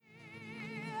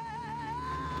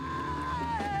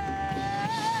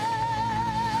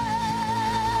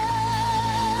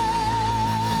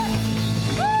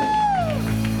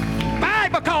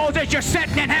that you're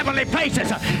sitting in heavenly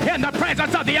places in the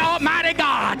presence of the Almighty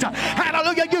God.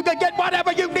 Hallelujah. You can get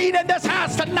whatever you need in this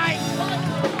house tonight.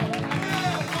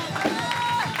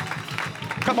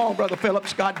 Come on, Brother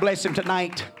Phillips. God bless him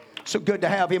tonight. So good to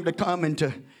have him to come and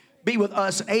to be with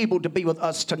us, able to be with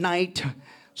us tonight.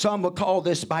 Some will call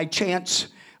this by chance.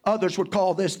 Others would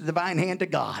call this the divine hand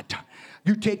of God.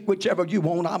 You take whichever you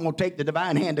want. I'm going to take the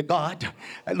divine hand of God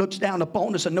that looks down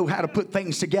upon us and know how to put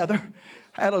things together.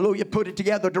 Hallelujah. Put it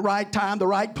together at the right time, the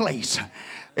right place.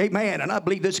 Amen. And I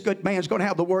believe this good man's going to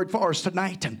have the word for us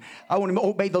tonight. And I want him to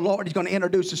obey the Lord. He's going to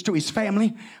introduce us to his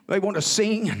family. They want to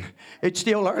sing. And it's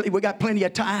still early. We got plenty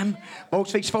of time.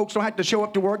 Most of these folks don't have to show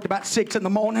up to work about 6 in the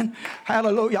morning.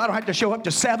 Hallelujah. I don't have to show up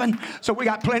to 7. So we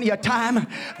got plenty of time.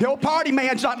 The old party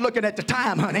man's not looking at the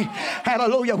time, honey.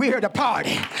 Hallelujah. We're here to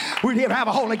party. We're here to have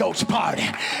a Holy Ghost party.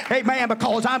 Amen.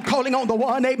 Because I'm calling on the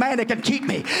one, amen, that can keep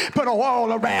me. Put a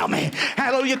wall around me.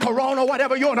 Hallelujah. Corona,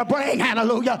 whatever you want to bring.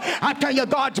 Hallelujah. I'm telling you,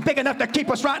 God's big enough to keep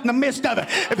us right in the midst of it.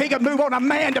 If he could move on a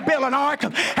man to build an ark,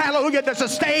 hallelujah, to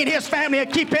sustain his family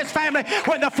and keep his family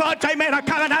when the floods, amen, are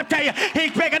coming, I tell you,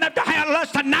 he's big enough to handle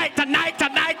us tonight.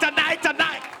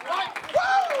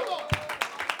 Woo!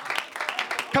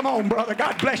 Come on, brother.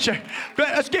 God bless you.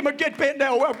 Let's give him a good bend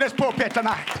there. Welcome to this pulpit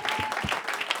tonight.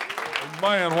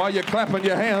 Man, while you're clapping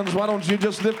your hands, why don't you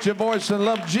just lift your voice and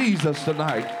love Jesus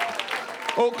tonight?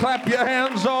 Oh, clap your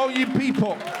hands, all ye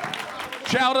people.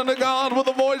 Shout unto God with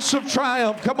a voice of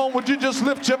triumph. Come on, would you just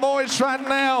lift your voice right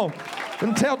now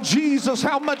and tell Jesus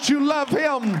how much you love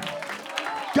him.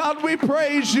 God, we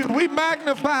praise you. We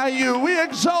magnify you. We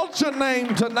exalt your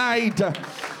name tonight.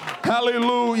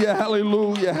 Hallelujah,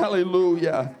 hallelujah,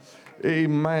 hallelujah.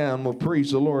 Amen. Well,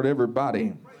 praise the Lord,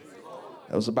 everybody.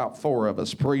 That was about 4 of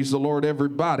us. Praise the Lord,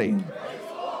 everybody.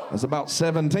 That's about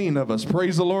 17 of us.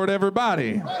 Praise the Lord,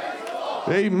 everybody.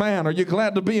 Amen. Are you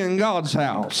glad to be in God's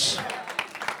house?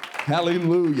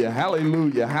 Hallelujah,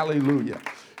 hallelujah, hallelujah.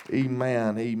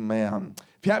 Amen, amen.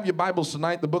 If you have your Bibles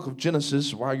tonight, the book of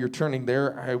Genesis, while you're turning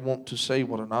there, I want to say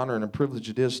what an honor and a privilege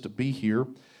it is to be here.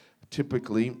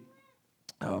 Typically,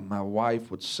 my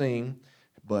wife would sing,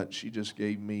 but she just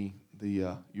gave me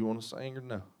the, you want to sing or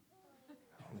no?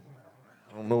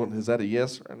 I don't know, is that a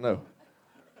yes or a no?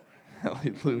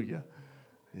 Hallelujah.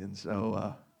 And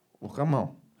so, well, come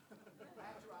on.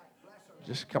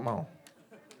 Just come on.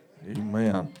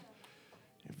 Amen.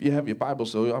 If you have your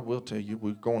Bibles, though, I will tell you,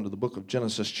 we're going to the book of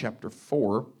Genesis chapter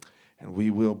 4, and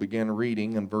we will begin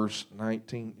reading in verse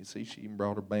 19. You see, she even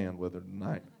brought her band with her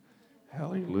tonight.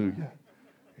 Hallelujah.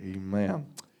 Amen.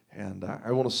 And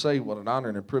I want to say what an honor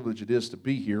and a privilege it is to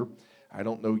be here. I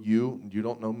don't know you, and you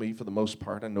don't know me for the most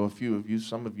part. I know a few of you.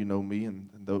 Some of you know me, and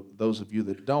those of you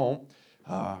that don't,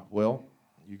 well,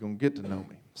 you're going to get to know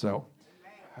me. So,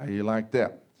 how you like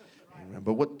that?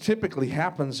 But what typically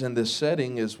happens in this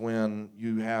setting is when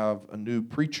you have a new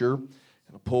preacher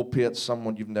in a pulpit,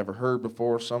 someone you've never heard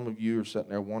before. Some of you are sitting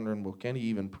there wondering, well, can he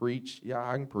even preach? Yeah,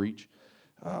 I can preach.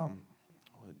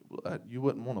 You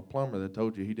wouldn't want a plumber that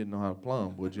told you he didn't know how to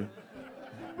plumb, would you?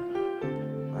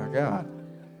 My God.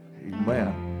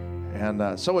 Amen.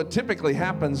 And so what typically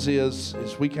happens is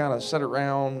we kind of sit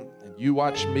around, and you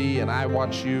watch me and I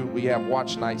watch you. We have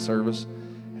watch night service,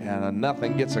 and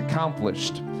nothing gets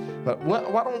accomplished. But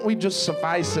why don't we just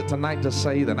suffice it tonight to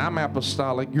say that I'm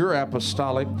apostolic, you're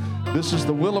apostolic. This is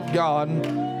the will of God,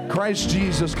 Christ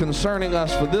Jesus concerning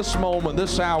us for this moment,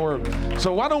 this hour.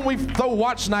 So why don't we throw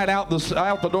watch night out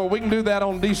the door? We can do that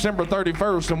on December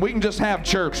 31st, and we can just have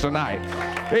church tonight.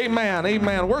 Amen,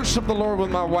 amen. Worship the Lord with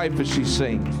my wife as she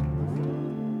sings.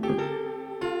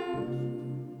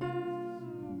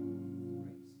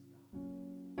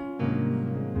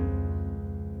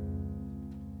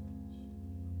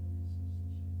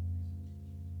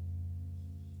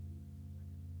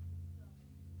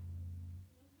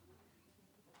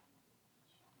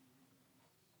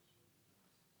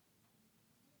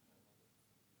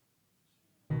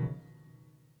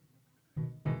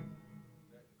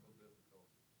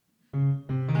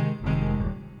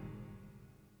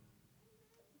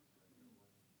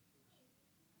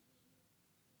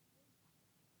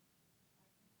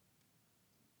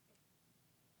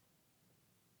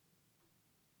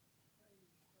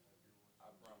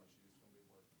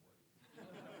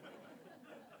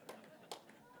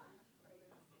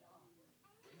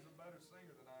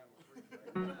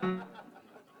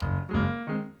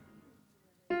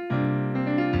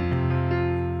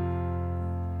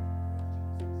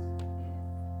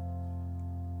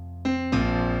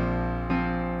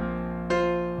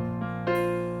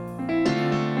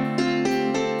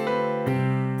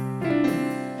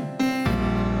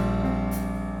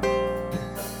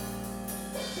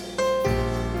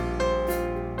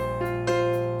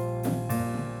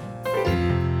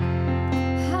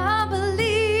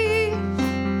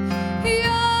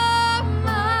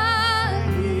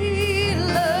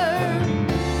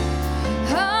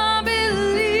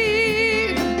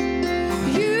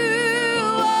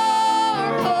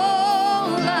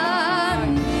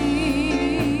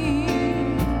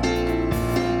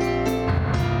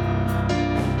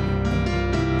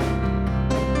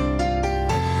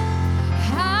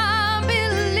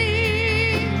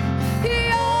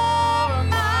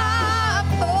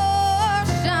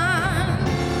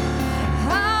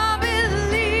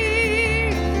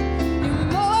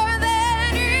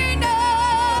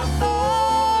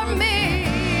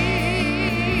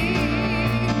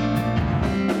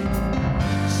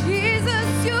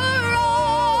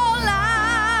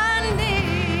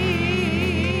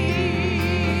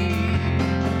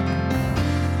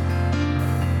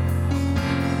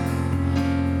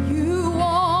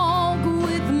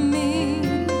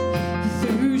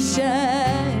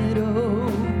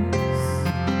 shadows.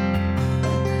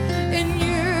 In you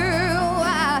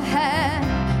I had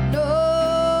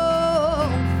no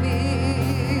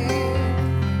fear.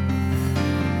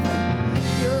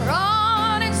 Your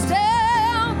honest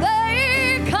tale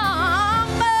they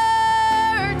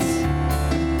comfort.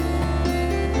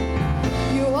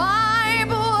 You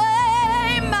wipe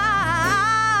away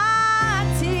my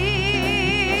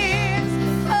tears.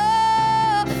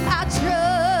 Oh, I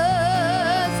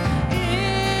trust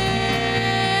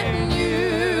in you.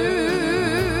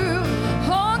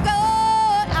 Oh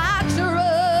God, I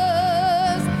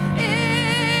trust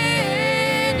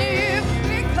in you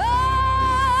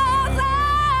because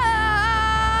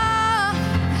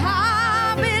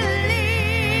I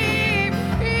believe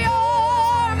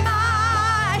you're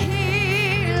my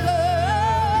healer.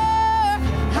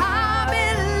 I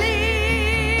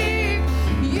believe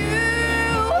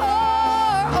you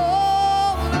are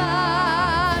all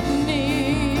I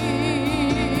need.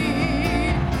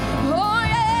 Oh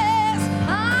yes,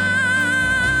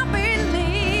 I believe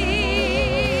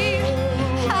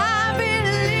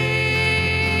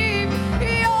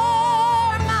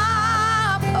you're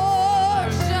my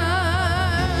portion.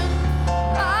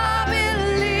 I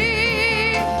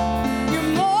believe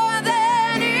you're more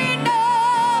than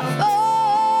enough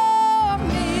for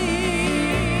me.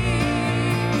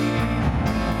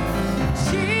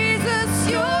 Jesus,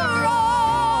 you're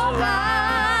all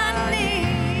I need.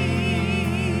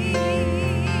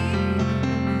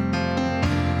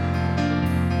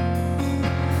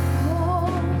 Oh,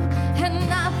 and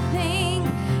nothing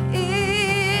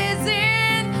is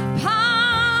impossible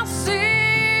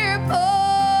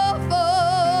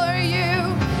for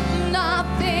you.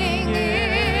 Nothing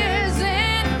is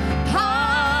impossible.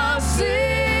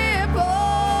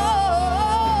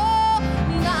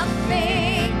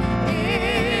 Nothing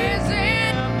is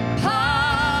impossible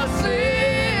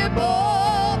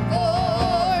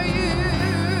for you.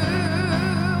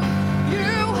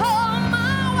 You hold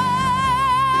my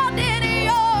world in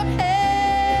your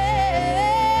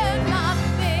hand.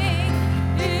 Nothing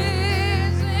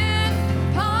is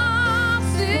impossible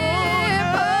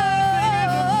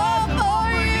for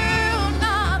you.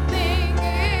 Nothing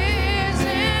is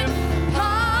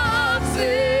impossible.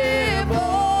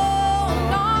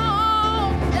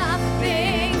 No,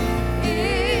 nothing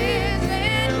is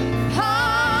impossible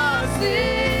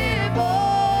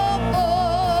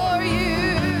for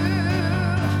you.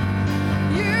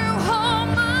 You hold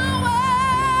my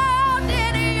world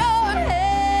in your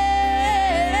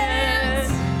hands,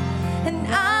 and I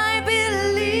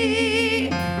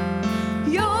believe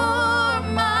you're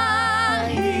my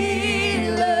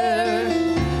healer.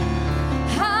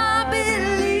 I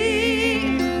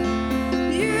believe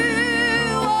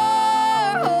you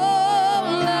are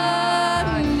all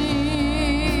I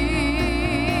need.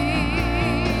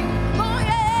 Oh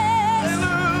yes,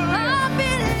 I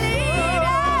believe.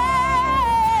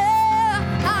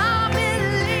 I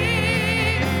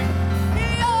believe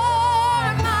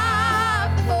you're my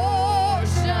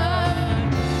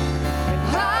portion.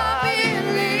 I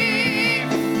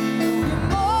believe you're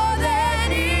more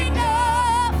than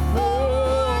enough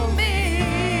for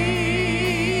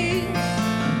me.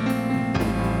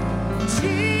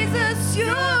 Jesus,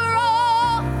 you're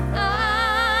all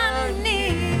I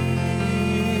need.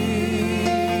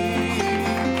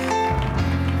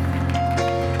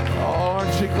 Oh,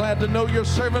 aren't you glad to know you're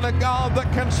serving a God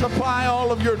that can supply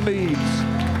all of your needs?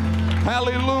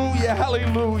 Hallelujah,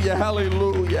 hallelujah,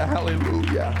 hallelujah,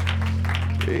 hallelujah.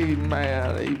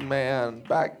 Amen, amen.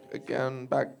 Back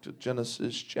to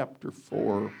Genesis chapter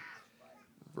 4,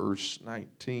 verse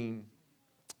 19.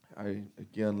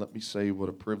 Let me say what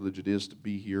a privilege it is to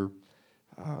be here.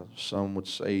 Some would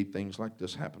say things like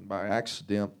this happened by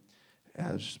accident.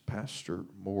 As Pastor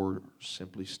Moore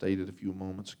simply stated a few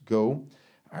moments ago,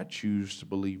 I choose to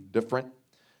believe different.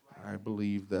 I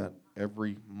believe that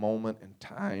every moment in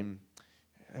time,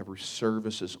 every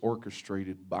service is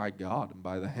orchestrated by God and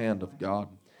by the hand of God.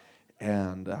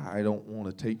 And I don't want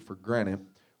to take for granted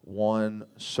one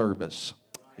service.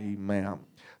 Amen.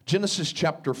 Genesis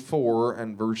chapter 4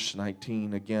 and verse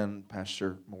 19. Again,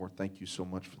 Pastor Moore, thank you so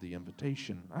much for the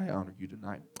invitation. I honor you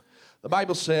tonight. The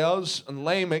Bible says, and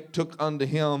Lamech took unto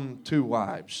him 2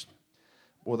 wives.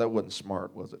 Boy, that wasn't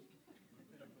smart, was it?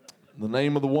 The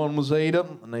name of the one was Ada,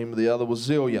 the name of the other was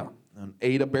Zillah. And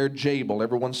Ada bare Jabal.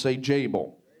 Everyone say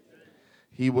Jabal.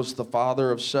 He was the father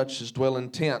of such as dwell in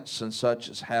tents and such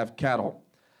as have cattle.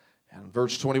 And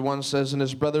verse 21 says, and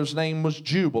his brother's name was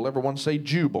Jubal. Everyone say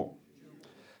Jubal.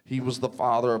 He was the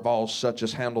father of all such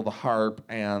as handle the harp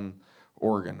and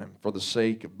organ. And for the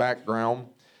sake of background,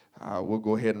 We'll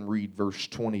go ahead and read verse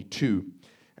 22.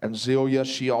 And Zillah,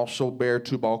 she also bare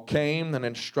Tubal-Cain, an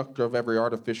instructor of every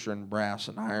artificer in brass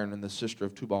and iron, and the sister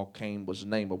of Tubal-Cain was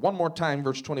named. But one more time,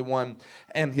 verse 21,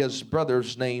 and his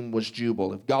brother's name was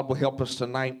Jubal. If God will help us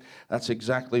tonight, that's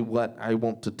exactly what I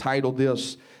want to title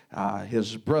this.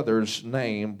 His brother's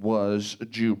name was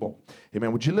Jubal.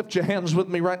 Amen. Would you lift your hands with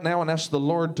me right now and ask the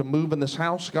Lord to move in this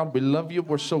house? God, we love you.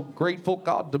 We're so grateful,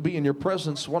 God, to be in your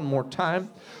presence one more time.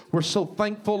 We're so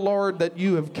thankful, Lord, that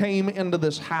you have came into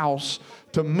this house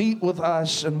to meet with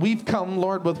us. And we've come,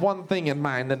 Lord, with one thing in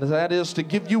mind, and that is to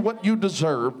give you what you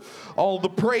deserve. All the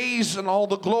praise and all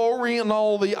the glory and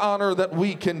all the honor that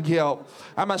we can give.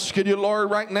 I'm asking you, Lord,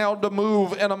 right now to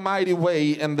move in a mighty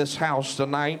way in this house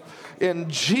tonight. In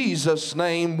Jesus'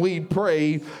 name we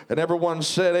pray. And everyone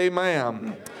said amen.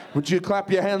 Would you clap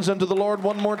your hands unto the Lord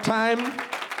one more time?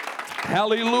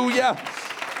 Hallelujah.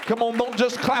 Come on, don't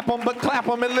just clap them, but clap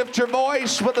them and lift your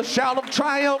voice with a shout of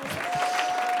triumph.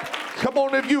 Come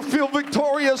on, if you feel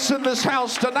victorious in this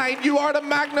house tonight, you are to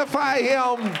magnify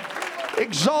him.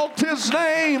 Exalt his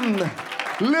name.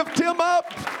 Lift him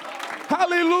up.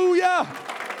 Hallelujah.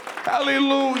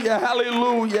 Hallelujah.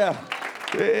 Hallelujah.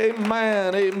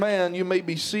 Amen. Amen. You may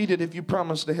be seated if you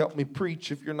promise to help me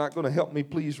preach. If you're not going to help me,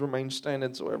 please remain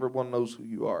standing so everyone knows who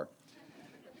you are.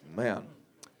 Amen.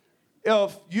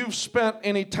 If you've spent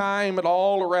any time at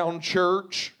all around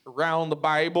church, around the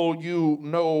Bible, you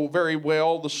know very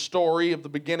well the story of the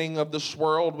beginning of this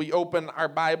world. We open our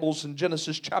Bibles in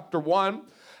Genesis chapter 1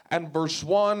 and verse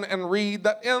 1 and read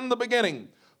that in the beginning,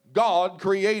 God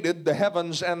created the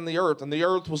heavens and the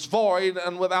earth was void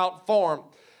and without form,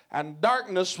 and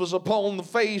darkness was upon the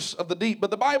face of the deep. But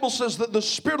the Bible says that the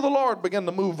Spirit of the Lord began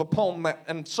to move upon that.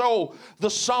 And so the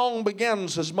song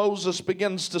begins as Moses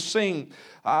begins to sing.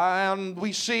 And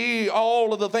we see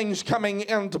all of the things coming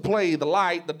into play, the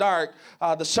light, the dark,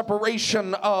 the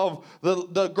separation of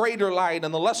the greater light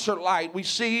and the lesser light. We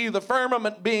see the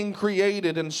firmament being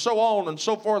created and so on and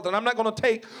so forth. And I'm not going to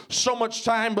take so much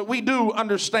time, but we do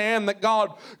understand that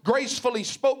God gracefully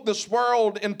spoke this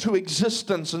world into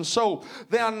existence. And so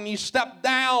then he stepped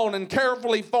down and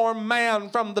carefully formed man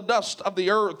from the dust of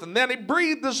the earth. And then he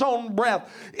breathed his own breath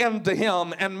into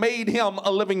him and made him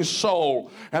a living soul.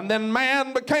 And then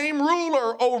man became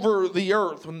ruler over the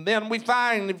earth. And then we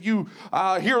find, if you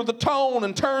hear the tone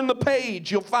and turn the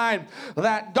page, you'll find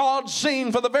that God's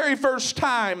seen for the very first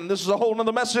time. This is a whole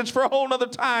nother message for a whole nother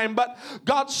time, but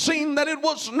God's seen that it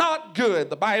was not good.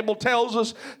 The Bible tells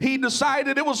us he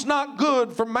decided it was not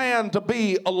good for man to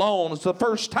be alone. It's the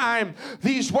first time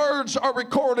these words are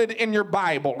recorded in your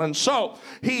Bible. And so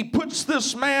he puts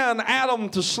this man Adam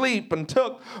to sleep and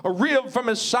took a rib from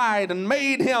his side and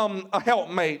made him a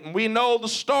helpmate. And we know the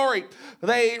story.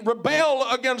 They rebel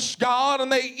against God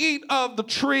and they eat of the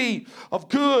tree of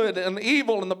good and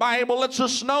evil. And the Bible lets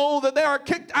us know that they are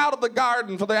kicked out of the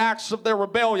garden for the acts of their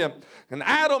rebellion. And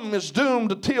Adam is doomed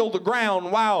to till the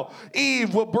ground while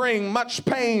Eve will bring much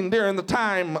pain during the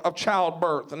time of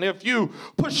childbirth. And if you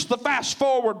push the fast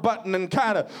forward button and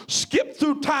kind of skip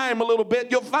through time a little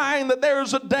bit, you'll find that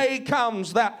there's a day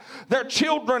comes that their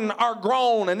children are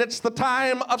grown and it's the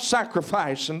time of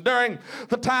sacrifice. And during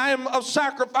the time of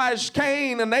sacrifice,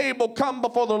 Cain and Abel come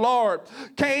before the Lord.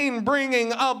 Cain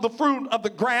bringing of the fruit of the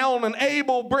ground and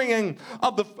Abel bringing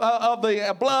of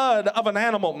the blood of an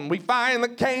animal. And we find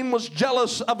that Cain was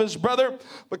jealous of his brother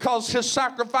because his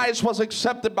sacrifice was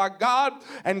accepted by God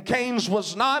and Cain's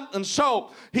was not. And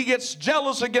so he gets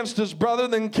jealous against his brother,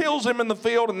 then kills him in the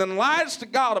field and then lies to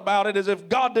God about it as if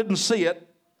God didn't see it.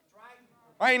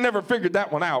 I ain't never figured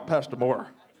that one out, Pastor Moore.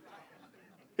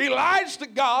 He lies to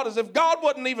God as if God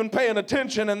wasn't even paying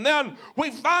attention. And then we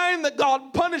find that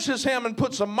God punishes him and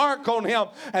puts a mark on him.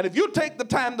 And if you take the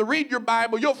time to read your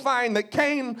Bible, you'll find that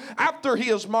Cain, after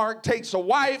he is marked, takes a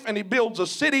wife and he builds a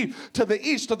city to the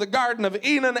east of the Garden of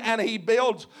Eden. And he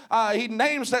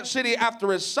names that city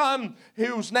after his son,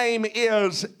 whose name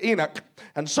is Enoch.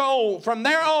 And so from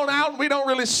there on out, we don't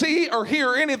really see or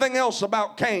hear anything else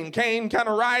about Cain. Cain kind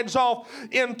of rides off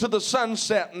into the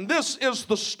sunset. And this is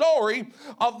the story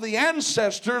of the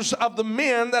ancestors of the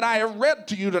men that I have read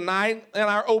to you tonight in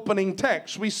our opening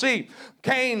text. We see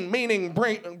Cain meaning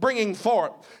bringing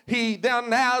forth. He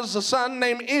then has a son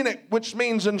named Enoch, which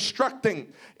means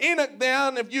instructing. Enoch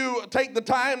then, if you take the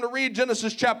time to read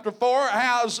Genesis chapter 4,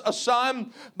 has a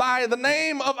son by the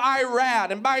name of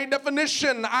Irad. And by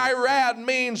definition, Irad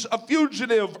means a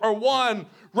fugitive or one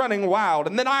running wild.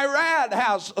 And then Irad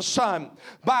has a son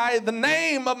by the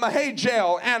name of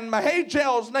Mahaziel. And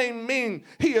Mahaziel's name means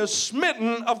he is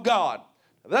smitten of God.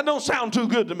 That don't sound too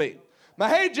good to me.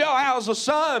 Mahaziel has a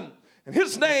son, And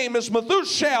his name is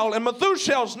Methuselah, and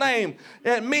Methuselah's name,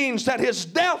 it means that his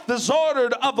death is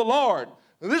ordered of the Lord.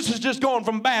 And this is just going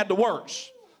from bad to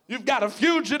worse. You've got a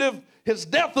fugitive, his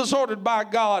death is ordered by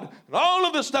God, and all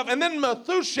of this stuff. And then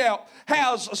Methuselah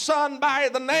has a son by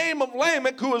the name of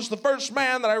Lamech, who is the first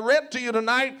man that I read to you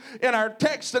tonight in our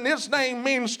text, and his name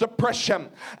means depression.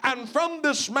 And from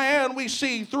this man we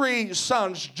see three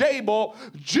sons, Jabal,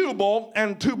 Jubal,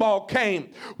 and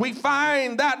Tubal-Cain. We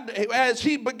find that as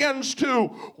he begins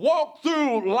to walk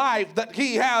through life that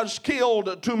he has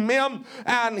killed two men,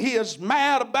 and he is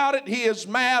mad about it. He is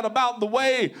mad about the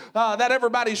way that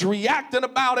everybody's reacting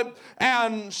about it.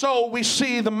 And so we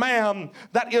see the man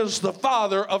that is the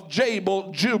father of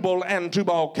Jabal, Jubal, and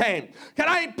Tubal-Cain. Can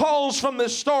I pause from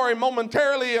this story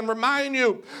momentarily and remind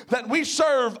you that we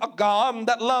serve a God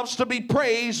that loves to be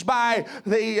praised by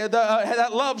that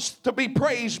loves to be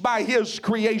praised by his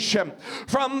creation.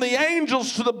 From the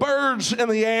angels to the birds in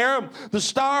the air, the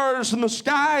stars in the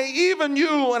sky, even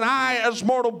you and I as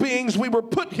mortal beings, we were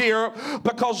put here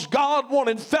because God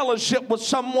wanted fellowship with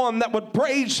someone that would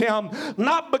praise him,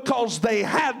 not because they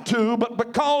had to, but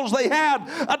because they had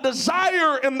a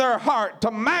desire in their heart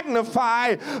to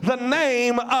magnify the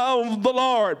name of the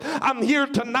Lord. I'm here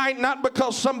tonight not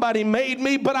because somebody made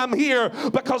me, but I'm here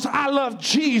because I love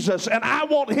Jesus and I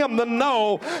want him to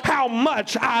know how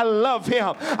much I love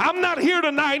him. I'm not here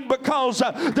tonight because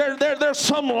there's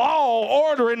some law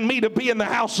ordering me to be in the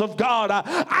house of God.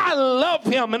 I love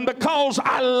him, and because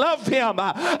I love him,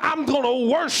 I'm going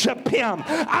to worship him.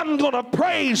 I'm going to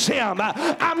praise him.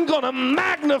 I'm going to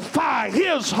magnify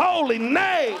his holy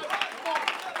name.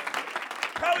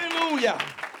 Hallelujah.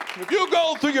 If you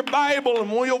go through your Bible,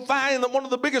 and you'll find that one of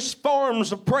the biggest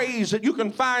forms of praise that you can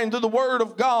find through the Word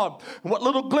of God, and what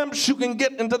little glimpse you can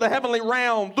get into the heavenly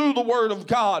realm through the Word of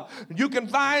God, you can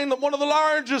find that one of the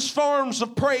largest forms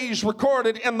of praise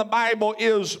recorded in the Bible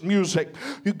is music.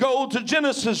 You go to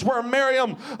Genesis, where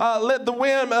Miriam led the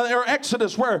women, or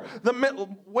Exodus, where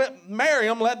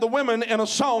Miriam led the women in a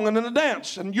song and in a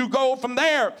dance. And you go from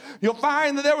there, you'll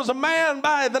find that there was a man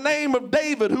by the name of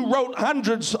David who wrote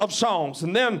hundreds of songs.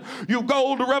 And then you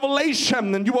go to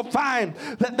Revelation, and you will find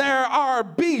that there are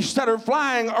beasts that are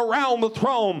flying around the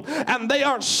throne, and they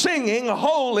are singing,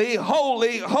 holy,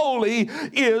 holy, holy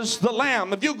is the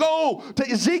Lamb. If you go to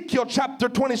Ezekiel chapter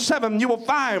 27, you will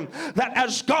find that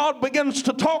as God begins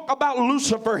to talk about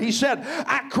Lucifer, he said,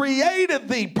 I created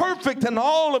thee perfect in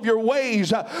all of your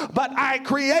ways, but I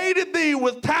created thee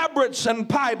with tabrets and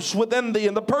pipes within thee.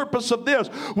 And the purpose of this,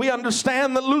 we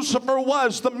understand that Lucifer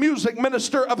was the music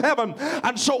minister of heaven.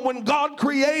 And so when God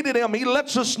created him, he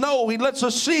lets us know, he lets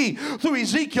us see through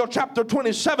Ezekiel chapter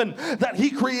 27 that he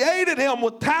created him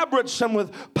with tabrets and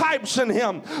with pipes in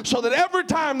him, so that every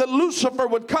time that Lucifer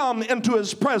would come into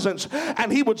his presence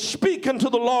and he would speak unto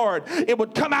the Lord, it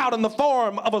would come out in the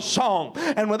form of a song.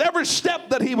 And with every step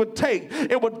that he would take,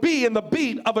 it would be in the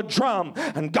beat of a drum.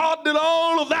 And God did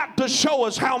all of that to show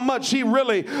us how much he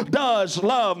really does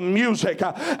love music.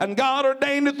 And God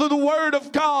ordained it through the Word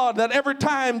of God that every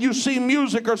time you see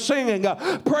music or singing,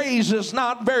 praise is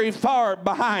not very far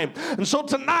behind. And so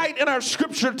tonight in our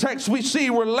scripture text, we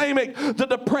see where Lamech the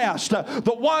depressed,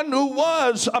 the one who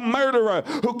was a murderer,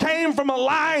 who came from a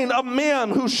line of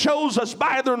men who shows us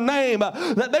by their name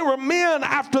that they were men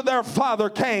after their father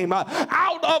came.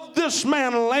 Out of this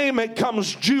man Lamech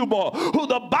comes Jubal, who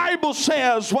the Bible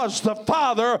says was the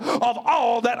father of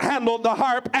all that handled the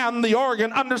harp and the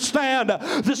organ. Understand,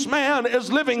 this man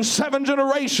is living 7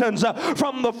 generations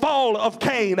from the fall of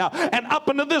Cain, and up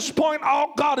until this point,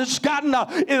 all God has gotten,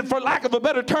 for lack of a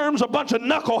better terms, a bunch of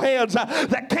knuckleheads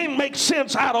that can't make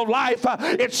sense out of life.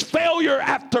 It's failure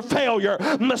after failure,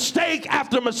 mistake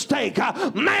after mistake,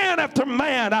 man after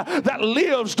man that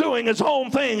lives doing his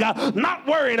own thing, not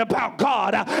worrying about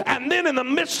God. And then in the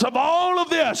midst of all of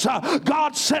this,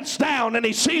 God sits down and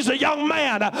he sees a young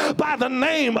man by the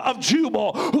name of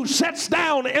Jubal, who sits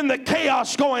down in the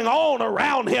chaos going on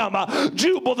around him.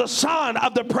 Jubal, the son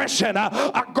of depression,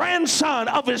 a grandson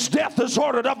of his death is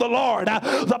ordered of the Lord.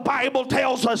 The Bible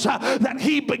tells us that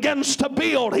he begins to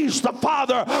build. He's the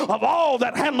father of all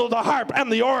that handle the harp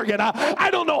and the organ. I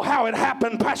don't know how it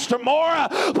happened, Pastor Moore,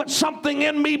 but something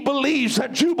in me believes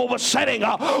that Jubal was sitting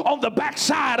on the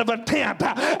backside of a tent,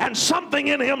 and something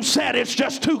in him said it's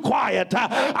just too quiet.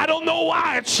 I don't know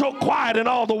why it's so quiet in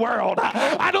all the world.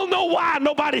 I don't know why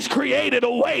nobody's created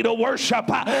a way to worship,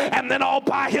 and then all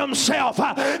by himself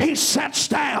he sits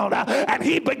down and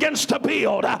he begins to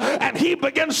build, and he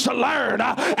begins to learn,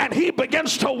 and he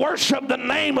begins to worship the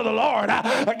name of the Lord.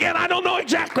 Again, I don't know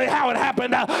exactly how it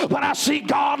happened, but I see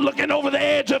God looking over the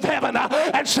edge of heaven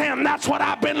and saying, that's what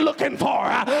I've been looking for.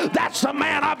 That's the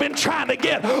man I've been trying to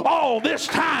get all this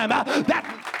time. That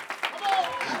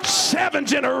 7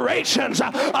 generations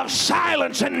of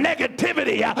silence and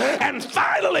negativity, and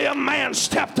finally a man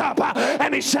stepped up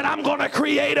and he said, I'm going to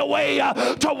create a way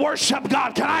to worship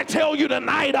God. Can I tell you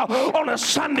tonight on a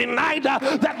Sunday night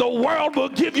that the world will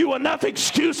give you enough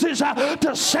excuses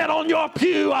to sit on your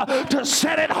pew, to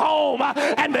sit at home,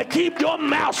 and to keep your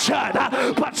mouth shut,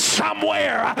 but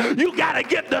somewhere you got to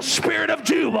get the spirit of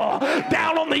Jubal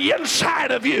down on the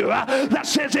inside of you that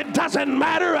says it doesn't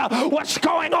matter what's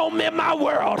going on in my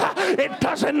world. It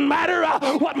doesn't matter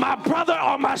what my brother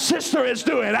or my sister is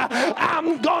doing.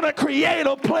 I'm going to create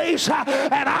a place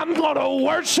and I'm going to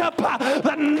worship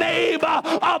the name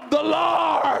of the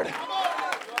Lord.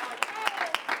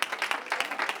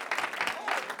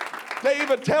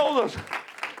 David tells us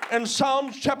in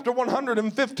Psalms chapter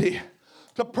 150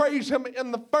 to praise him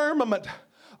in the firmament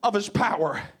of his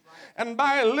power. And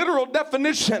by a literal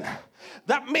definition,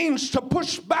 that means to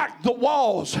push back the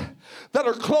walls that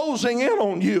are closing in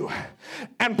on you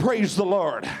and praise the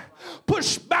Lord.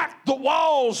 Push back the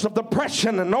walls of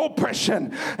depression and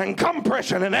oppression and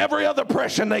compression and every other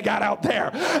pression they got out there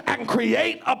and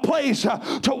create a place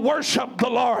to worship the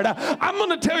Lord. I'm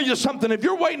going to tell you something. If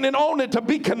you're waiting on it to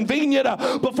be convenient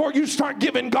before you start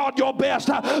giving God your best,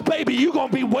 baby, you're going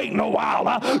to be waiting a while.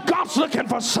 God's looking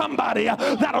for somebody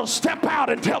that'll step out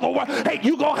and tell the world, hey,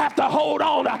 you're going to have to hold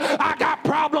on. I got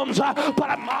problems,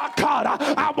 but my God,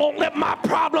 I won't let my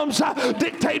problems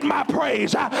dictate my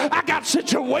praise. I got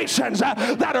situations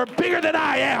that are bigger than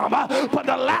I am, but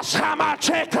the last time I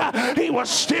checked, he was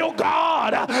still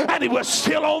God, and he was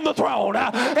still on the throne,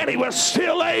 and he was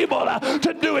still able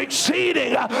to do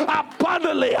exceeding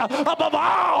abundantly above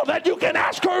all that you can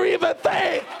ask or even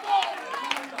think.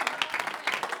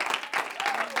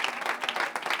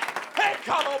 Hey,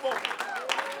 come on.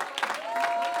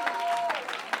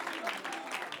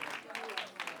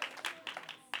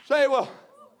 Say, well,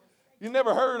 you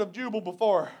never heard of Jubal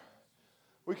before.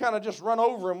 We kind of just run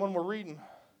over him when we're reading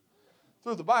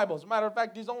through the Bible. As a matter of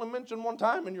fact, he's only mentioned one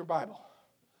time in your Bible.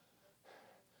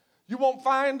 You won't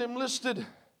find him listed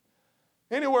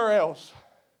anywhere else.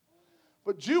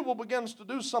 But Jubal begins to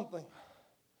do something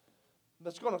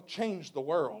that's going to change the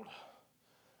world.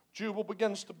 Jubal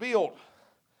begins to build.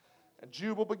 And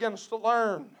Jubal begins to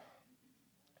learn.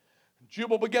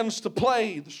 Jubal begins to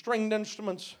play the stringed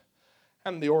instruments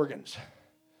and the organs.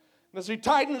 And as he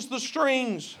tightens the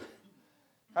strings,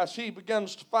 as he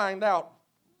begins to find out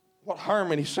what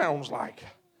harmony sounds like,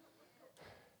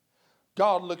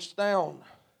 God looks down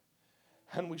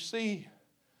and we see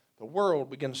the world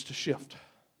begins to shift.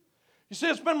 You see,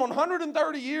 it's been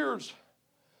 130 years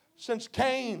since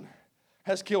Cain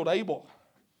has killed Abel.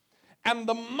 And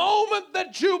the moment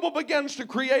that Jubal begins to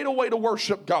create a way to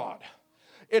worship God,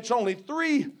 it's only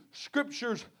 3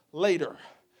 scriptures later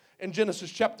in Genesis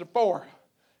chapter 4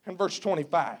 and verse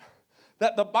 25.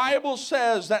 That the Bible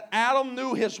says that Adam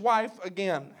knew his wife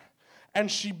again, and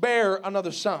she bare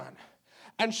another son.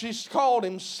 And she called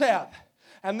him Seth.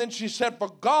 And then she said, for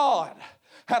God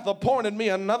hath appointed me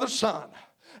another son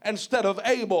instead of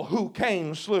Abel, who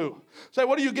Cain slew. Say,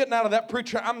 what are you getting out of that,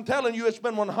 preacher? I'm telling you, it's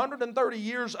been 130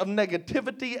 years of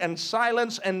negativity and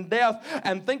silence and death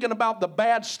and thinking about the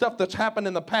bad stuff that's happened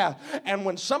in the past. And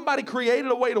when somebody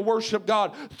created a way to worship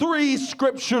God, 3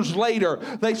 scriptures later,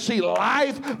 they see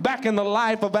life back in the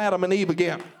life of Adam and Eve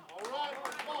again.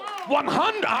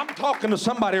 100, I'm talking to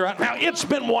somebody right now. It's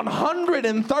been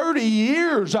 130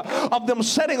 years of them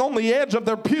sitting on the edge of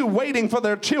their pew waiting for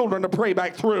their children to pray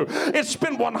back through. It's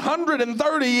been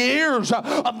 130 years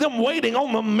of them waiting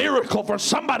on the miracle for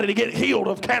somebody to get healed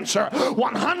of cancer.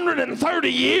 130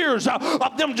 years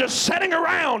of them just sitting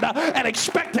around and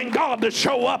expecting God to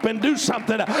show up and do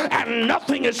something, and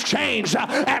nothing has changed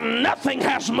and nothing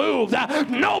has moved.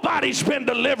 Nobody's been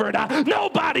delivered.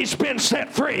 Nobody's been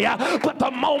set free. But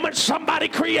the moment somebody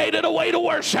created a way to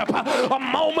worship, a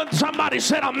moment somebody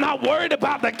said, I'm not worried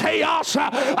about the chaos,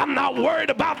 I'm not worried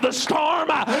about the storm,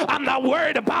 I'm not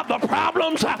worried about the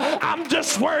problems, I'm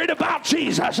just worried about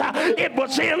Jesus. It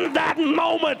was in that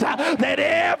moment that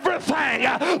everything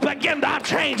began to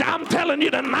change. I'm telling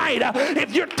you tonight,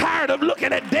 if you're tired of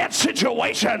looking at dead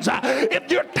situations,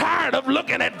 if you're tired of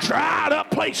looking at dried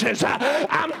up places,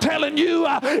 I'm telling you,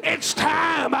 it's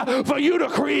time for you to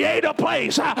create a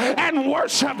place and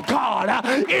worship God.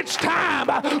 It's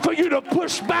time for you to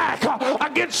push back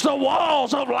against the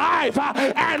walls of life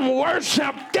and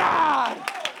worship God.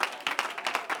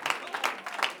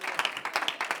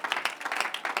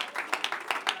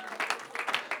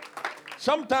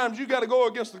 Sometimes you got to go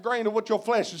against the grain of what your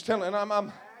flesh is telling. And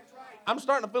I'm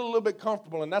starting to feel a little bit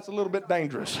comfortable, and that's a little bit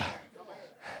dangerous.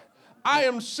 I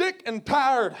am sick and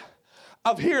tired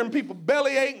of hearing people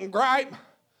bellyache and gripe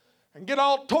and get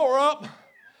all tore up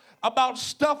about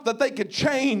stuff that they could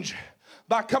change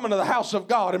by coming to the house of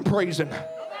God and praising.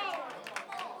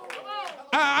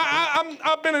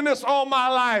 I've been in this all my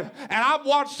life, and I've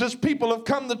watched as people have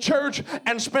come to church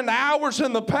and spend hours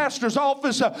in the pastor's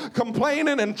office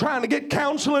complaining and trying to get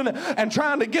counseling and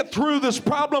trying to get through this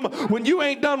problem when you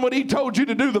ain't done what he told you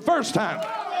to do the first time.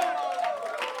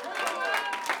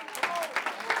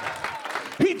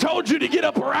 He told you to get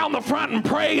up around the front and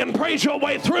pray and praise your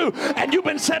way through, and you've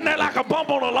been sitting there like a bump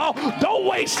on a log. Don't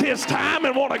waste his time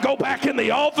and want to go back in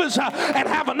the office and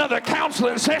have another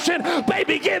counseling session.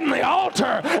 Baby, get in the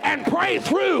altar and pray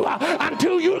through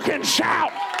until you can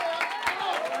shout,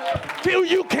 till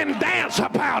you can dance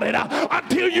about it,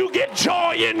 until you get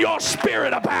joy in your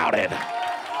spirit about it.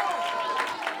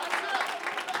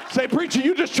 Say, preacher,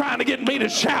 you just trying to get me to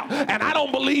shout, and I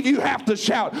don't believe you have to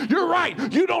shout. You're right.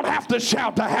 You don't have to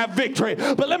shout to have victory.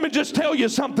 But let me just tell you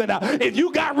something. If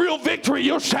you got real victory,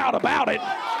 you'll shout about it.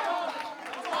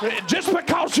 Just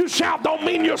because you shout don't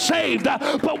mean you're saved.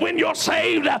 But when you're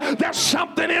saved, there's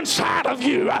something inside of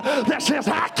you that says,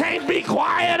 I can't be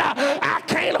quiet. I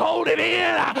can't hold it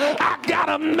in. I got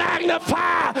to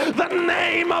magnify the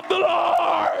name of the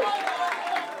Lord.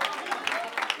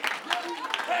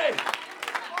 Hey.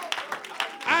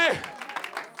 I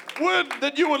would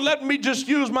that you would let me just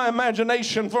use my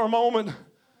imagination for a moment.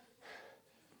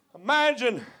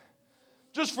 Imagine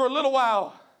just for a little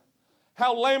while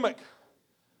how Lamech,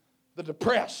 the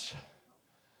depressed,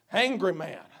 angry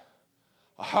man,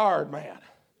 a hard man.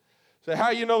 Say, how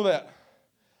you know that?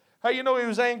 How you know he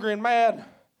was angry and mad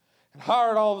and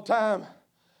hard all the time?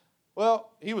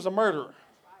 Well, he was a murderer.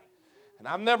 And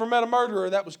I've never met a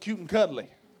murderer that was cute and cuddly.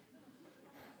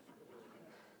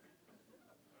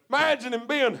 Imagine him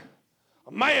being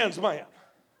a man's man.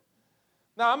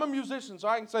 Now, I'm a musician, so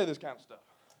I can say this kind of stuff.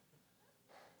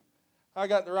 I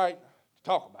got the right to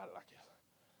talk about it like this.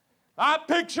 I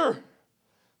picture,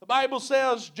 the Bible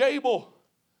says, Jabal,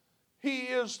 he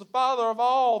is the father of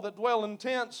all that dwell in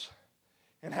tents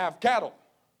and have cattle.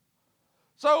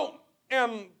 So,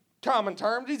 in common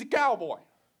terms, he's a cowboy.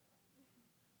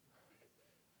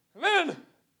 And then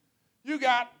you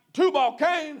got Tubal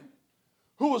Cain,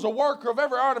 who was a worker of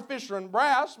every artificer in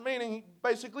brass, meaning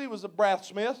basically he was a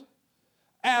brassmith.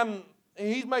 And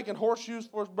he's making horseshoes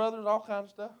for his brothers, all kinds of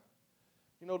stuff.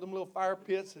 You know, them little fire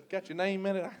pits that got your name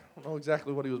in it? I don't know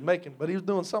exactly what he was making, but he was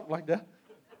doing something like that.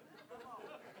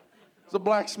 He's a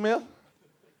blacksmith.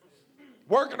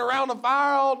 Working around the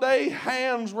fire all day,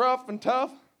 hands rough and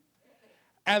tough.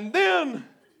 And then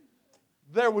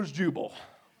there was Jubal.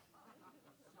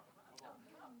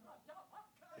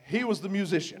 He was the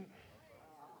musician.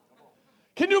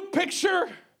 Can you picture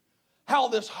how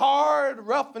this hard,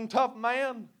 rough, and tough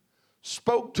man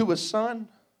spoke to his son?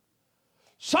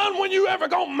 Son, when you ever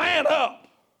gonna man up?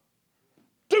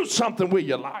 Do something with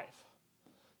your life.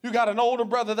 You got an older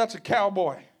brother that's a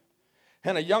cowboy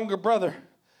and a younger brother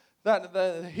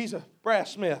that he's a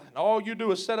brassmith. And all you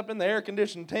do is set up in the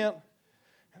air-conditioned tent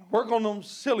and work on them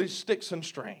silly sticks and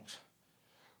strings.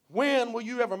 When will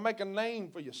you ever make a name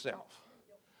for yourself?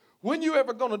 When you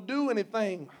ever gonna do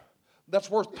anything that's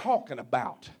worth talking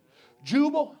about?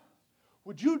 Jubal,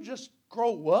 would you just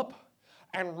grow up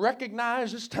and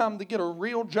recognize it's time to get a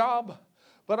real job?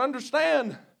 But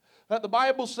understand that the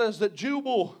Bible says that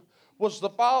Jubal was the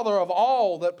father of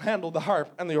all that handled the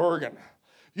harp and the organ.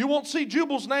 You won't see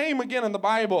Jubal's name again in the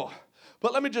Bible.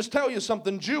 But let me just tell you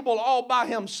something. Jubal all by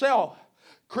himself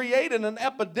created an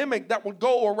epidemic that would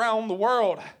go around the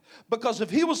world. Because if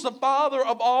he was the father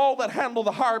of all that handled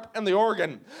the harp and the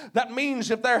organ, that means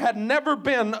if there had never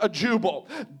been a Jubal,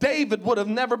 David would have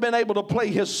never been able to play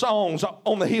his songs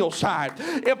on the hillside.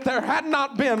 If there had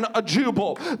not been a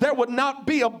Jubal, there would not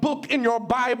be a book in your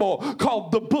Bible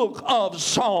called the Book of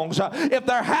Songs. If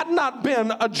there had not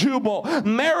been a Jubal,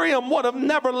 Miriam would have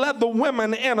never led the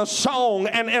women in a song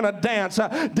and in a dance.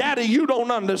 Daddy, you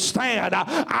don't understand.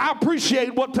 I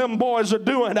appreciate what them boys are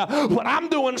doing, but I'm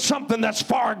doing something that's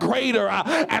far greater.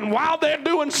 And while they're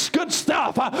doing good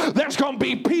stuff, there's going to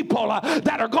be people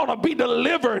that are going to be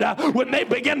delivered when they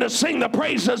begin to sing the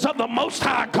praises of the Most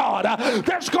High God.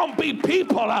 There's going to be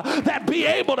people that be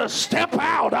able to step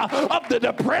out of the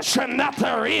depression that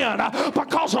they're in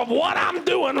because of what I'm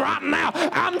doing right now.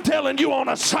 I'm telling you on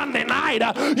a Sunday night,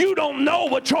 you don't know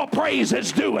what your praise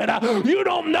is doing. You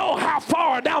don't know how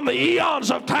far down the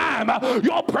eons of time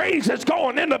your praise is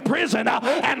going into prison.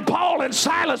 And Paul and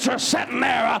Silas are sitting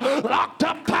there locked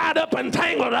up, tied up, and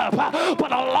tangled up.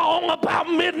 But along about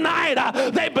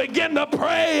midnight, they begin to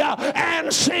pray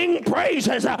and sing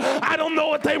praises. I don't know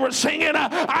what they were singing.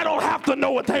 I don't have to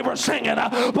know what they were singing.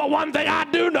 But one thing I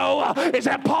do know is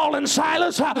that Paul and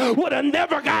Silas would have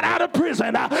never got out of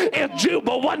prison if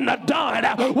Juba wouldn't have done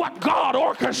what God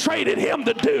orchestrated him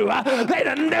to do. They'd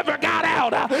have never got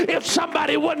out if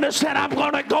somebody wouldn't have said, I'm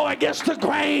going to go against the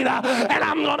grain and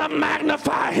I'm going to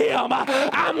magnify him.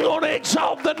 I'm going to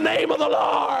exalt the name of the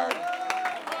Lord.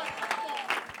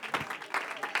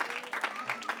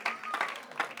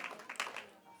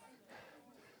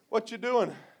 What you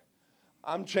doing?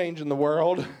 I'm changing the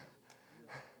world.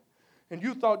 And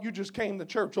you thought you just came to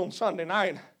church on Sunday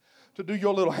night to do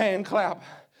your little hand clap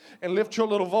and lift your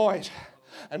little voice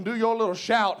and do your little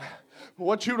shout. But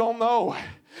what you don't know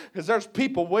is there's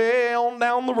people way on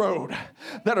down the road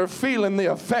that are feeling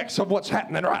the effects of what's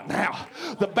happening right now.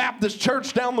 The Baptist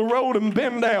church down the road in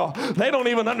Bendale, they don't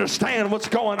even understand what's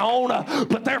going on,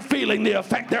 but they're feeling the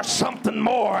effect. There's something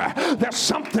more. There's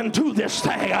something to this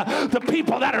thing. The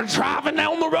people that are driving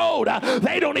down the road,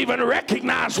 they don't even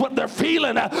recognize what they're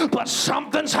feeling, but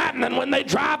something's happening when they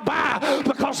drive by,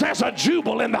 because there's a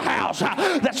jubile in the house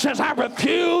that says, I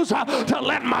refuse to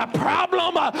let my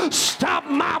problem stop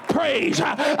my praise.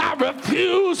 I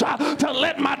refuse to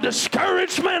let my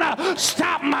discouragement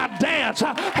stop my dance.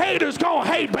 Haters gonna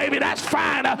hate, baby, that's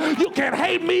fine. You can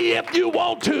hate me if you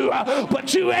want to,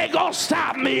 but you ain't gonna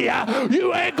stop me.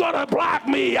 You ain't gonna block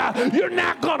me. You're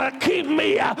not gonna keep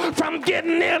me from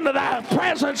getting into the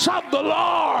presence of the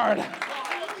Lord.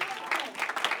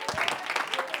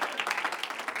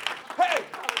 Hey!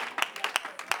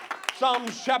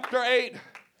 Psalms chapter 8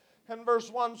 and verse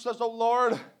 1 says, O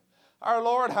Lord, our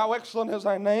Lord, how excellent is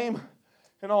thy name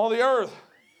in all the earth,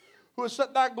 who has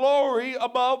set thy glory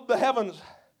above the heavens.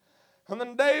 And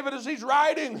then David, as he's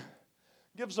writing,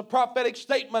 gives a prophetic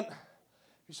statement.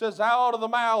 He says, out of the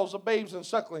mouths of babes and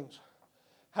sucklings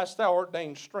hast thou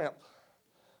ordained strength.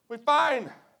 We find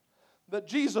that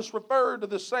Jesus referred to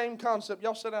the same concept.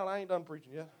 Y'all sit down, I ain't done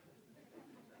preaching yet.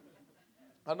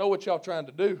 I know what y'all trying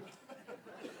to do.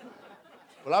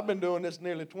 But I've been doing this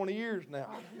nearly 20 years now.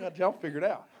 I got y'all figured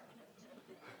out.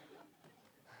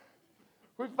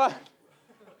 We find,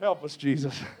 help us,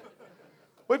 Jesus.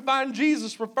 We find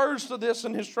Jesus refers to this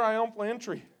in his triumphal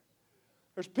entry.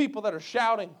 There's people that are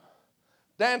shouting,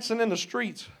 dancing in the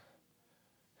streets.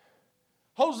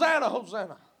 Hosanna,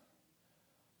 Hosanna.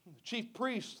 The chief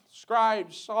priests, the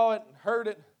scribes saw it and heard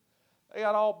it. They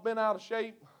got all bent out of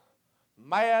shape,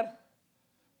 mad,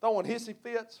 throwing hissy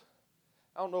fits.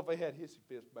 I don't know if they had hissy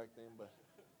fits back then, but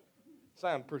it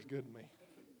sounded pretty good to me.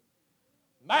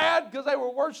 Mad because they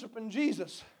were worshiping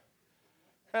Jesus.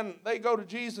 And they go to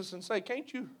Jesus and say,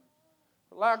 can't you,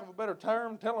 for lack of a better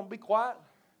term, tell them be quiet?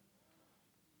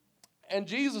 And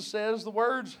Jesus says the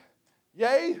words,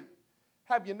 yea,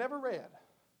 have you never read?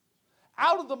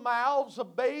 Out of the mouths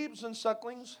of babes and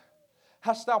sucklings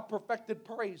hast thou perfected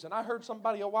praise. And I heard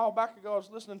somebody a while back ago, I was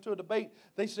listening to a debate,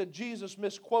 they said Jesus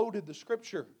misquoted the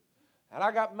scripture. And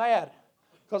I got mad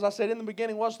because I said in the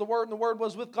beginning was the Word, and the Word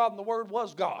was with God, and the Word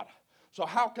was God. So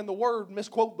how can the Word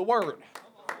misquote the Word?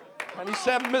 And he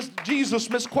said Jesus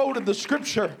misquoted the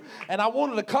scripture. And I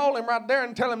wanted to call him right there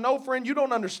and tell him, no, friend, you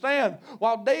don't understand.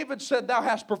 While David said, thou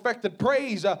hast perfected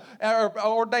praise, or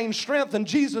ordained strength, and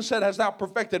Jesus said, hast thou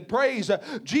perfected praise,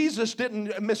 Jesus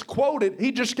didn't misquote it.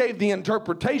 He just gave the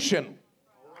interpretation.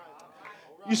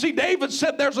 You see, David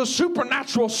said there's a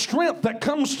supernatural strength that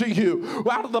comes to you.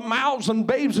 Out of the mouths and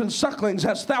babes and sucklings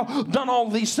hast thou done all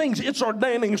these things. It's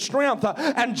ordaining strength.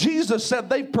 And Jesus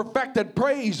said they've perfected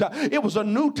praise. It was a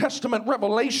New Testament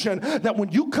revelation that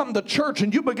when you come to church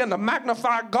and you begin to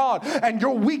magnify God and you're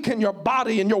weak in your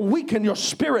body and you're weak in your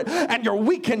spirit and you're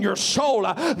weak in your soul,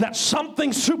 that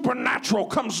something supernatural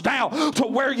comes down to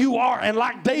where you are. And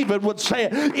like David would say,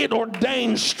 it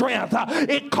ordains strength.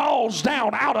 It calls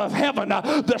down out of heaven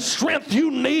the strength you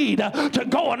need to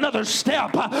go another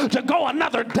step, to go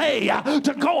another day,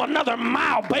 to go another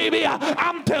mile, baby.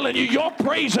 I'm telling you, your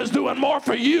praise is doing more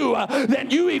for you than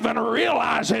you even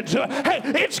realize it. Hey,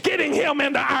 it's getting him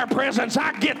into our presence.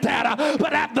 I get that.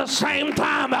 But at the same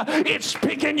time, it's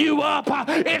picking you up.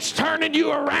 It's turning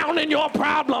you around in your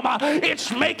problem. It's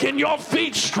making your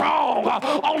feet strong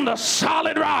on the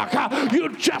solid rock.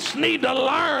 You just need to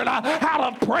learn how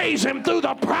to praise him through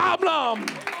the problem.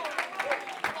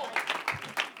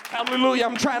 Hallelujah.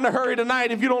 I'm trying to hurry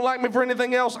tonight. If you don't like me for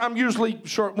anything else, I'm usually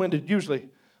short-winded, usually.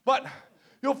 But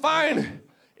you'll find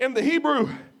in the Hebrew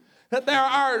that there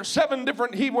are 7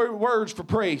 different Hebrew words for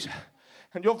praise.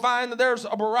 And you'll find that there's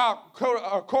a Barak,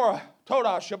 Korah,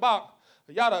 Todah, Shabbat,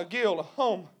 Yada, Gil,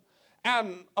 Hom.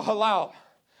 and allow.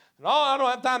 And I don't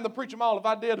have time to preach them all. If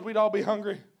I did, we'd all be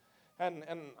hungry. And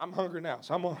I'm hungry now,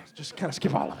 so I'm going to just kind of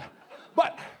skip all of it.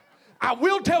 But I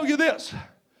will tell you this,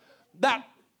 that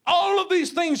all of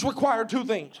these things require two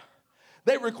things.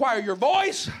 They require your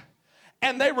voice,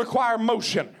 and they require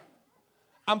motion.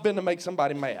 I'm finna make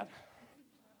somebody mad.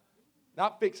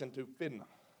 Not fixing to, finna.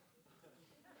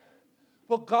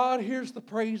 Well, God, here's the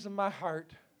praise of my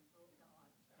heart.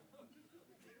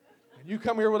 And you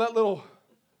come here with that little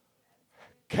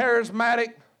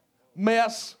charismatic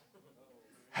mess,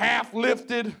 half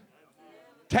lifted,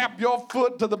 tap your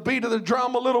foot to the beat of the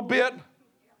drum a little bit.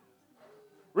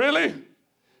 Really?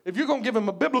 If you're going to give him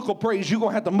a biblical praise, you're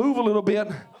going to have to move a little bit,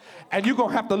 and you're going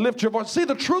to have to lift your voice. See,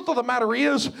 the truth of the matter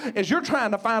is you're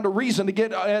trying to find a reason to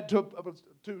get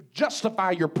to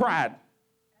justify your pride.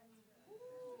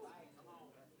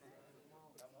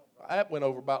 That went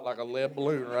over about like a lead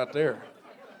balloon right there.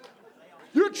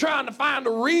 You're trying to find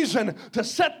a reason to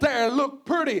sit there and look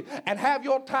pretty and have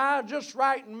your tie just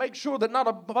right and make sure that not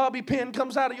a bobby pin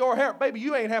comes out of your hair. Baby,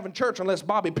 you ain't having church unless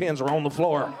bobby pins are on the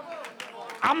floor.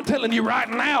 I'm telling you right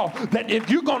now that if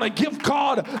you're going to give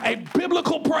God a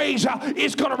biblical praise,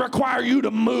 it's going to require you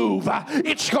to move.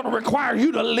 It's going to require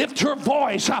you to lift your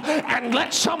voice and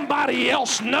let somebody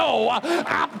else know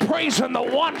I'm praising the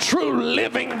one true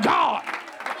living God.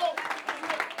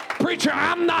 Preacher,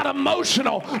 I'm not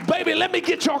emotional. Baby, let me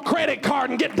get your credit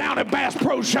card and get down at Bass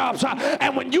Pro Shops.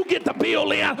 And when you get the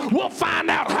bill in, we'll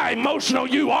find out how emotional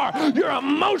you are. You're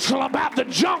emotional about the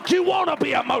junk you want to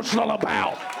be emotional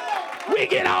about. We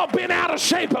get all bent out of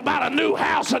shape about a new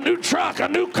house, a new truck, a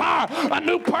new car, a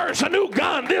new purse, a new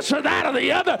gun, this or that or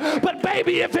the other. But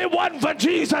baby, if it wasn't for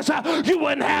Jesus, you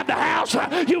wouldn't have the house,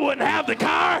 you wouldn't have the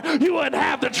car, you wouldn't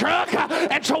have the truck.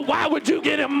 And so why would you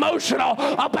get emotional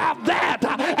about that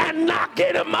and not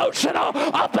get emotional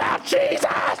about Jesus?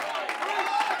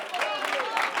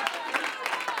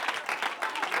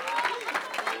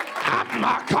 I'm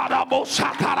not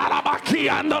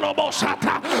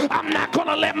going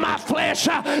to let my flesh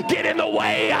get in the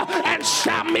way and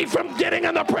stop me from getting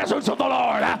in the presence of the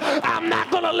Lord. I'm not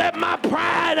going to let my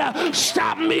pride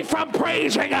stop me from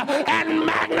praising and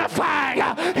magnifying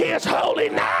his holy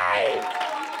name.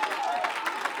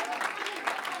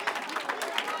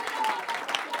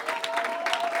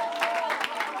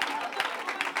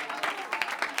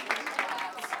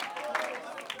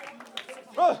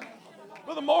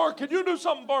 Brother Moore, can you do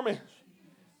something for me?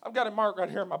 I've got it marked right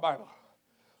here in my Bible.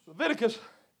 Leviticus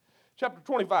chapter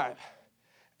 25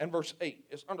 and verse 8.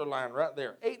 It's underlined right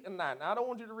there. 8 and 9. Now, I don't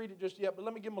want you to read it just yet, but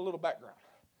let me give them a little background.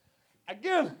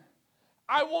 Again,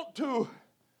 I want to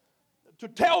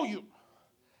tell you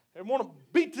and want to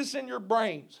beat this in your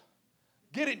brains.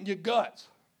 Get it in your guts.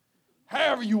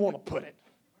 However you want to put it.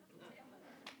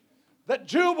 That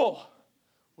Jubal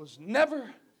was never,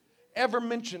 ever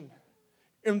mentioned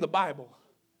in the Bible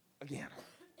again.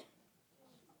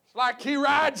 It's like he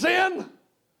rides in,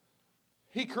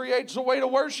 he creates a way to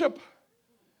worship,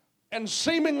 and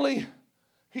seemingly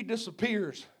he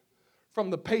disappears from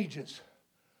the pages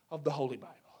of the Holy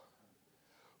Bible.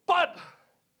 But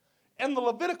in the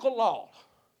Levitical law,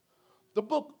 the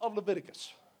book of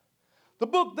Leviticus, the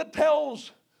book that tells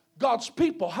God's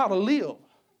people how to live,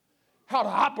 how to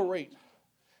operate,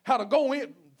 how to go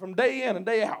in from day in and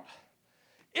day out,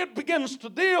 it begins to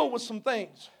deal with some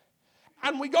things.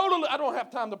 And we go to, I don't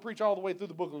have time to preach all the way through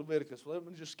the book of Leviticus. Let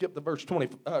me just skip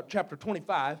the chapter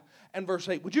 25 and verse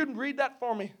 8. Would you read that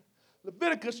for me?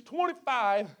 Leviticus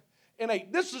 25 and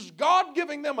 8. This is God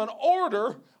giving them an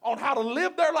order on how to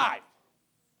live their life.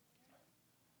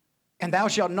 And thou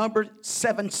shalt number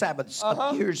 7 Sabbaths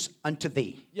of years unto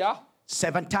thee. Yeah.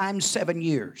 7 times 7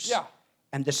 years. Yeah.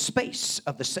 And the space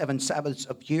of the 7 Sabbaths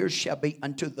of years shall be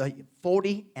unto the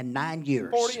 40 and 9 years.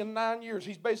 40 and 9 years.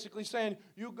 He's basically saying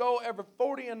you go every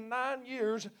 40 and 9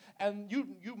 years and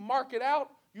you mark it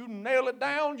out, you nail it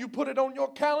down, you put it on your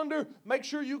calendar, make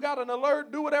sure you got an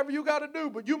alert, do whatever you got to do,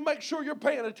 but you make sure you're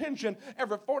paying attention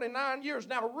every 49 years.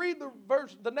 Now read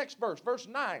the next verse, verse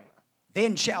 9.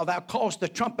 Then shalt thou cause the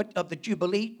trumpet of the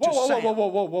Jubilee to sound.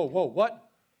 Whoa, what?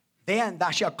 Then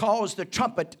thou shalt cause the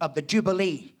trumpet of the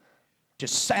Jubilee to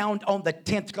sound on the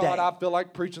 10th day. God, I feel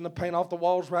like preaching the paint off the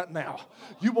walls right now.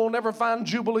 You will never find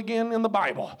Jubilee again in the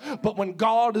Bible. But when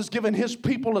God has given his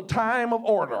people a time of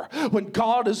order, when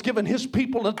God has given his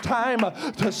people a time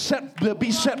to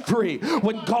be set free,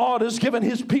 when God has given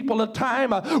his people a time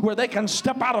where they can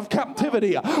step out of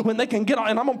captivity, when they can get on,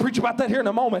 and I'm going to preach about that here in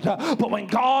a moment, but when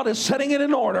God is setting it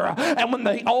in order, and when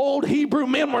the old Hebrew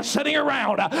men were sitting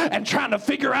around and trying to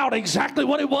figure out exactly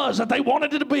what it was that they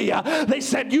wanted it to be, they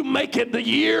said, you make it in the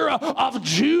year of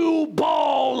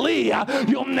Jubilee.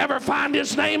 You'll never find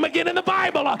his name again in the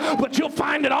Bible, but you'll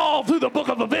find it all through the book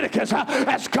of Leviticus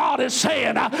as God is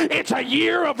saying, it's a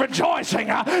year of rejoicing.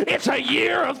 It's a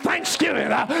year of thanksgiving.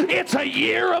 It's a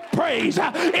year of praise.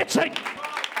 It's a...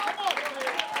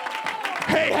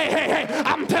 Hey,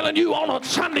 I'm telling you on a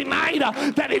Sunday night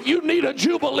that if you need a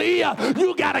jubilee,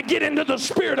 you got to get into the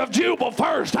spirit of jubile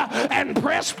first and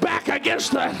press back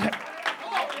against the...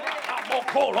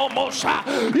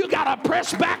 You got to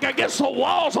press back against the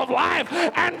walls of life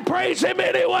and praise him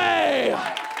anyway.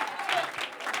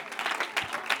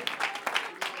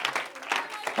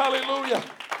 Hallelujah.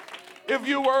 If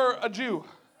you were a Jew,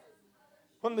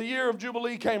 when the year of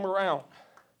Jubilee came around,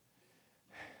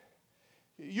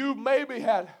 you maybe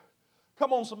had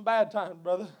come on some bad times,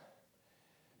 brother.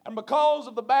 And because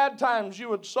of the bad times,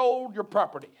 you had sold your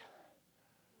property.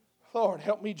 Lord,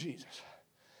 help me, Jesus.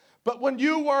 But when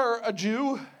you were a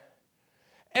Jew,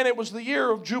 and it was the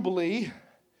year of Jubilee,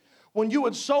 when you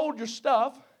had sold your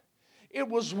stuff, it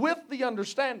was with the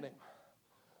understanding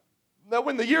that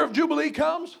when the year of Jubilee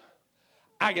comes,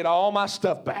 I get all my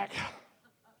stuff back.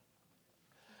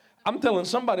 I'm telling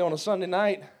somebody on a Sunday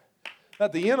night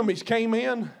that the enemies came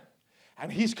in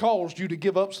and he's caused you to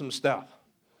give up some stuff.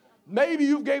 Maybe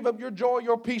you've gave up your joy,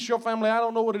 your peace, your family. I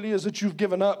don't know what it is that you've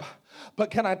given up.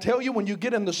 But can I tell you, when you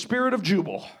get in the spirit of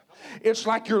jubile, it's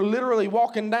like you're literally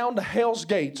walking down to hell's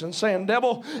gates and saying,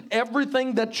 devil,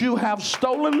 everything that you have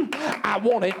stolen, I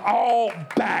want it all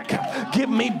back. Give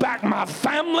me back my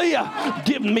family.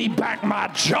 Give me back my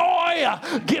joy.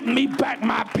 Give me back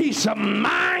my peace of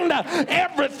mind.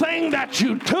 Everything that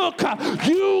you took,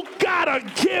 you gotta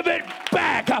give it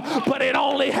back. But it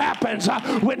only happens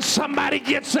when somebody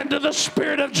gets into the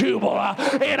spirit of jubile.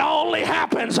 It only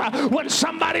happens when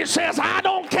somebody says, I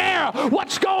don't care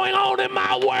what's going on in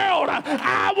my world.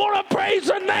 I want to praise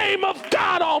the name of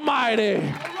God Almighty.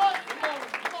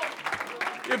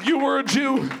 If you were a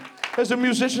Jew, as the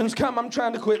musicians come, I'm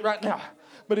trying to quit right now.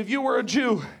 But if you were a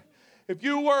Jew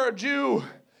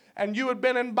and you had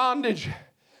been in bondage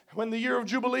when the year of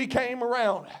Jubilee came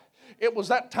around, it was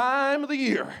that time of the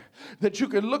year that you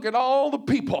could look at all the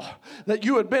people that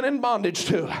you had been in bondage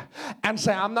to and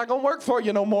say, I'm not going to work for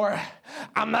you no more.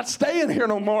 I'm not staying here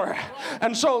no more.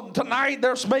 And so tonight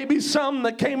there's maybe some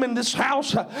that came in this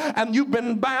house and you've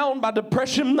been bound by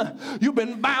depression. You've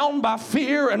been bound by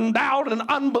fear and doubt and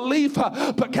unbelief.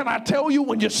 But can I tell you,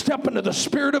 when you step into the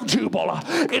spirit of jubile,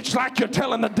 it's like you're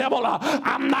telling the devil,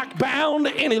 I'm not bound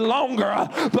any longer,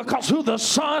 because who the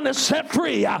Son has set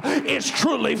free is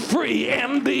truly free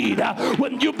indeed.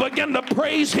 When you begin to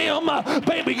praise him,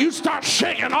 baby, you start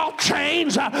shaking off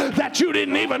chains that you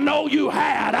didn't even know you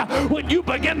had. When you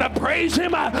begin to praise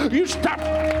him, you start...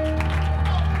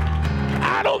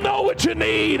 I don't know what you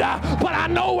need, but I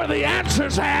know where the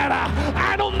answer's at.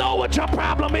 I don't know what your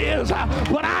problem is,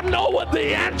 but I know what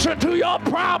the answer to your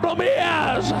problem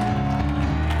is.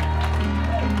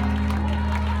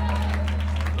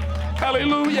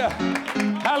 Hallelujah.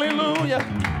 Hallelujah.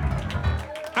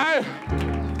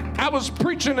 I was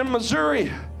preaching in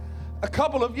Missouri a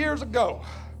couple of years ago.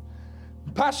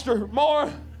 Pastor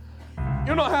Moore,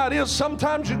 you know how it is.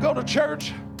 Sometimes you go to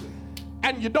church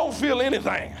and you don't feel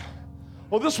anything.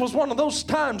 Well, this was one of those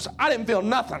times I didn't feel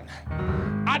nothing.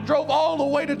 I drove all the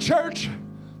way to church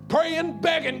praying,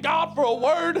 begging God for a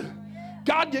word.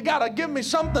 God, you got to give me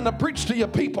something to preach to your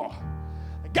people.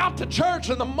 I got to church,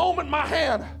 and the moment my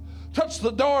hand touched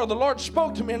the door, the Lord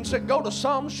spoke to me and said, go to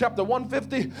Psalms chapter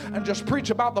 150 and just preach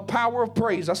about the power of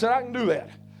praise. I said, I can do that.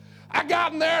 I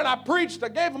got in there and I preached. I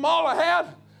gave them all I had.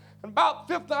 And about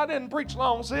 15, I didn't preach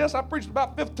long, sis. I preached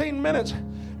about 15 minutes,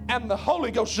 and the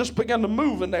Holy Ghost just began to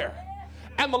move in there.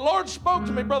 And the Lord spoke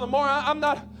to me, Brother Moore. I'm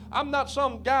not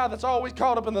some guy that's always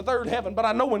caught up in the third heaven, but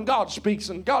I know when God speaks.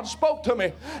 And God spoke to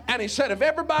me, and he said, if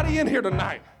everybody in here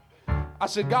tonight, I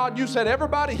said, God, you said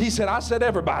everybody? He said, I said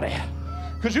everybody.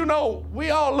 Because you know, we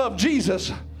all love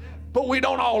Jesus, but we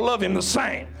don't all love him the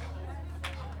same.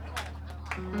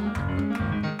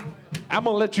 I'm going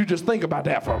to let you just think about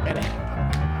that for a minute.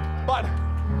 But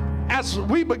as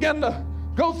we began to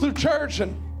go through church,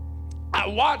 and I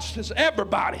watched as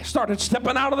everybody started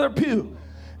stepping out of their pew,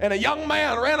 and a young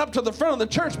man ran up to the front of the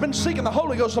church, been seeking the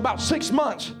Holy Ghost about 6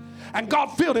 months, and God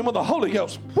filled him with the Holy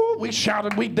Ghost. Woo, we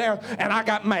shouted, we danced, and I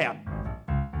got mad.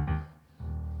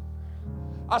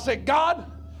 I said, God,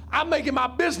 I'm making my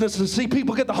business to see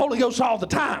people get the Holy Ghost all the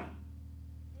time.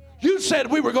 You said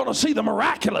we were going to see the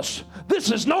miraculous. This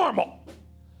is normal.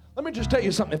 Let me just tell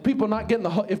you something. If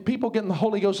people getting the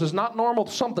Holy Ghost is not normal,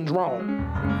 something's wrong.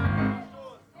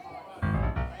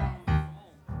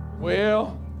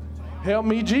 Well, help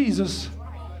me, Jesus.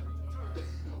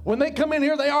 When they come in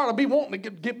here, they ought to be wanting to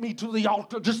get me to the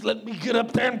altar. Just let me get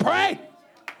up there and pray.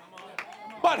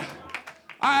 But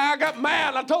I got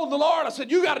mad. I told the Lord, I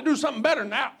said, you got to do something better than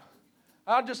that.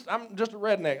 I'm just a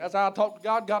redneck. That's how I talk to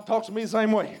God. God talks to me the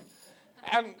same way.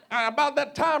 And about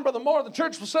that time, Brother Moore, the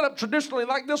church was set up traditionally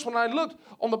like this. When I looked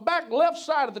on the back left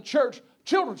side of the church,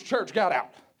 children's church got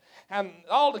out. And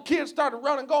all the kids started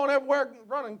running, going everywhere,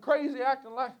 running crazy,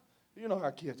 acting like, you know how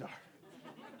kids are,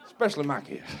 especially my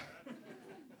kids.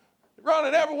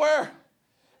 Running everywhere.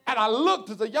 And I looked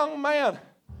at the young man.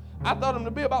 I thought him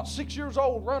to be about 6 years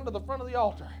old, run to the front of the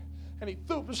altar. And he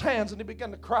threw up his hands and he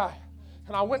began to cry.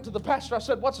 And I went to the pastor. I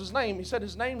said, what's his name? He said,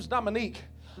 his name's Dominique.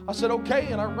 I said, okay.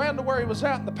 And I ran to where he was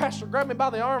at. And the pastor grabbed me by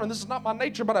the arm. And this is not my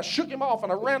nature, but I shook him off.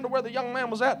 And I ran to where the young man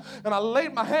was at. And I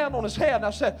laid my hand on his head. And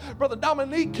I said, Brother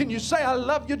Dominique, can you say I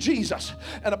love you, Jesus?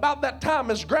 And about that time,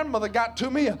 his grandmother got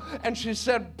to me. And she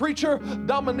said, Preacher,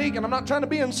 Dominique, and I'm not trying to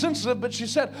be insensitive, but she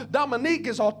said, Dominique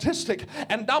is autistic.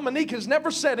 And Dominique has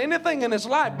never said anything in his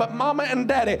life but Mama and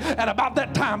Daddy. And about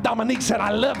that time, Dominique said,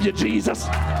 I love you, Jesus.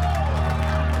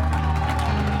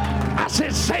 I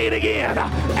said, say it again.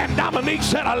 And Dominique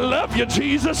said, I love you,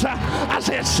 Jesus. I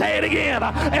said, say it again.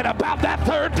 And about that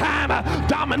third time,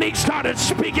 Dominique started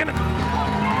speaking in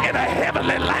a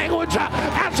heavenly language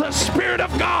as the Spirit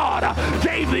of God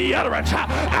gave the utterance.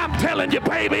 I'm telling you,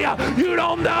 baby, you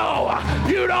don't know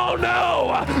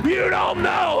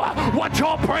what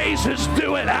your praise is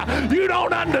doing. You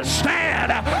don't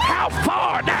understand how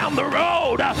far down the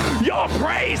road your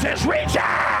praise is reaching.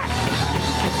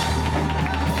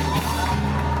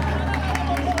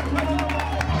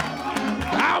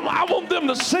 I want them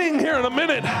to sing here in a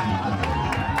minute.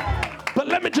 But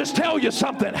let me just tell you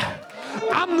something.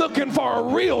 I'm looking for a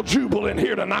real jubilant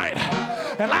here tonight.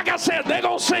 And like I said, they're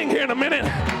going to sing here in a minute.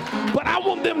 But I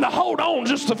want them to hold on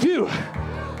just a few.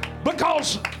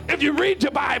 Because if you read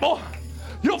your Bible,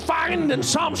 you'll find in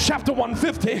Psalms chapter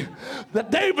 150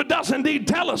 that David does indeed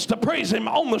tell us to praise him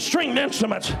on the stringed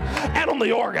instruments and on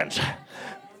the organs.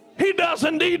 He does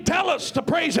indeed tell us to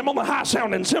praise him on the high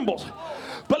sounding cymbals.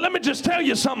 But let me just tell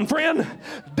you something, friend.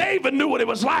 David knew what it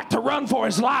was like to run for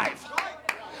his life.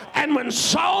 And when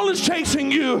Saul is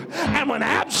chasing you and when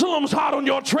Absalom's hot on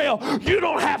your trail, you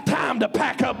don't have time to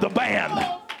pack up the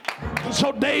band. And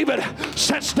so David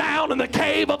sits down in the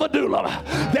cave of Adullam.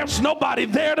 There's nobody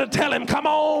there to tell him, come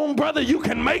on, brother, you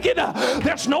can make it.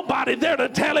 There's nobody there to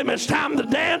tell him it's time to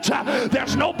dance.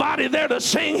 There's nobody there to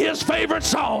sing his favorite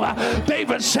song.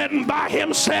 David's sitting by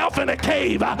himself in a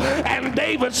cave. And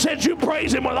David said, you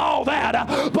praise him with all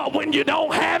that. But when you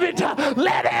don't have it,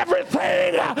 let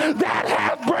everything that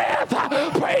hath breath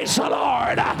praise the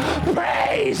Lord.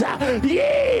 Praise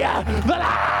ye the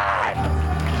Lord.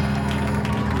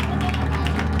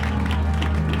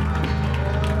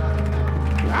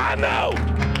 I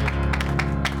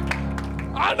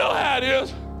know how it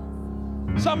is.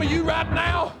 Some of you right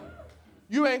now,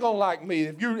 you ain't gonna like me.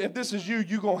 If this is you,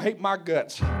 you gonna hate my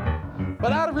guts.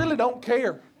 But I really don't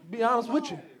care, to be honest with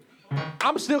you.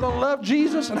 I'm still gonna love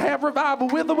Jesus and have revival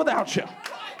with or without you.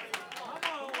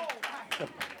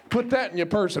 Put that in your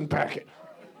purse and pack it.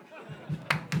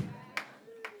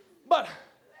 But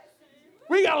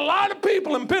we got a lot of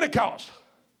people in Pentecost.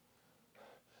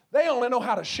 They only know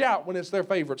how to shout when it's their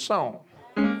favorite song.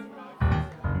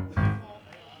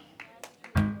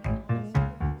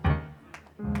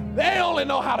 They only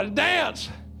know how to dance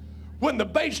when the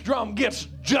bass drum gets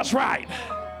just right.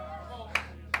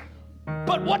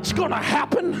 But what's going to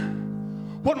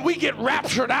happen when we get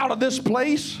raptured out of this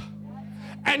place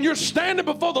and you're standing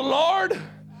before the Lord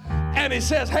and he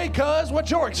says, hey, cuz,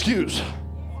 what's your excuse?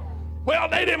 Well,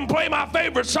 they didn't play my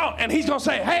favorite song. And he's going to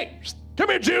say, hey, come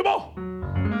here, Jubal.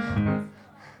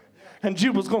 And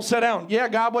Jubal's going to sit down. Yeah,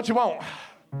 God, what you want?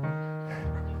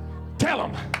 Tell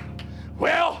him.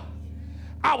 Well,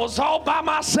 I was all by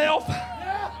myself.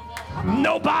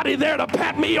 Nobody there to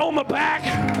pat me on the back.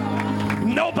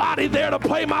 Nobody there to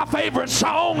play my favorite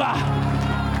song.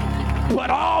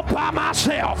 But all by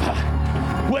myself.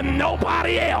 With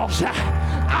nobody else.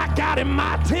 I got in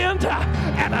my tent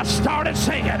and I started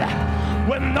singing.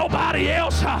 With nobody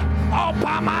else, all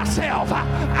by myself,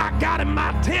 I got in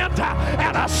my tent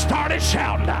and I started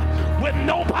shouting. With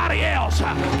nobody else,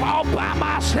 all by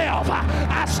myself,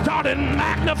 I started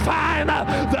magnifying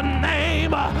the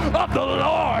name of the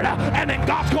Lord. And then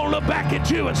God's going to look back at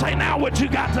you and say, now what you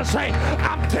got to say?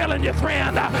 I'm telling you,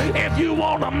 friend, if you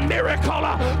want a miracle,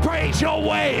 praise your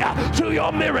way to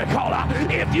your miracle.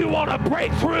 If you want a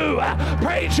breakthrough,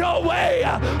 praise your way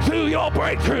to your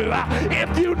breakthrough.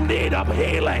 If you need a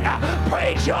healing,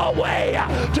 praise your way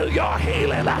to your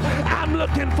healing. I'm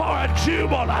looking for a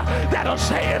jubile that'll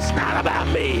say it's not not about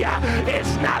me.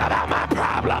 It's not about my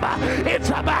problem. It's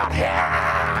about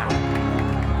Him.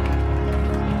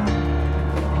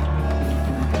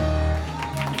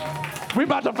 We're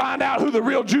about to find out who the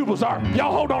real Jubilees are.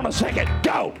 Y'all hold on a second.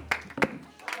 Go.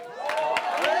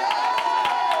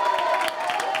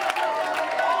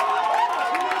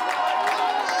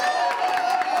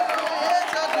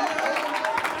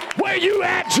 Where you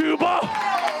at, Jubal?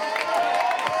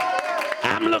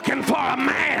 I'm looking for a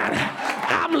man.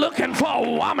 I'm looking for a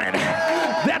woman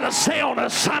that'll say on a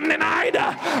Sunday night,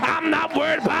 I'm not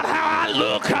worried about how I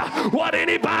look, what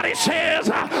anybody says,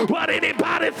 what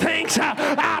anybody thinks.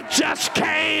 I just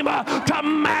came to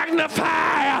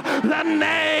magnify the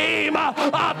name of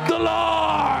the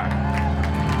Lord.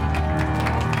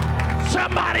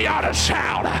 Somebody ought to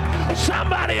shout.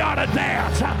 Somebody ought to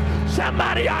dance.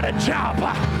 Somebody ought to jump.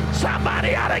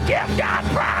 Somebody ought to give God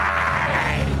praise.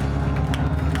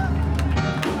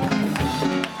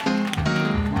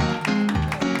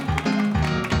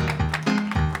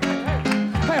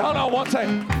 Hey, hold on one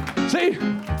second. See,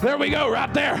 there we go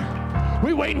right there.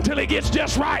 We wait until it gets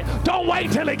just right. Don't wait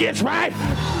until it gets right.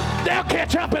 They'll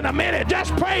catch up in a minute.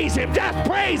 Just praise Him. Just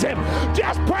praise Him.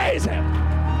 Just praise Him.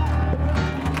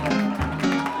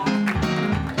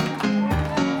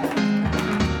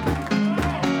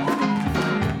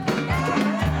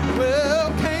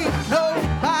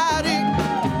 Nobody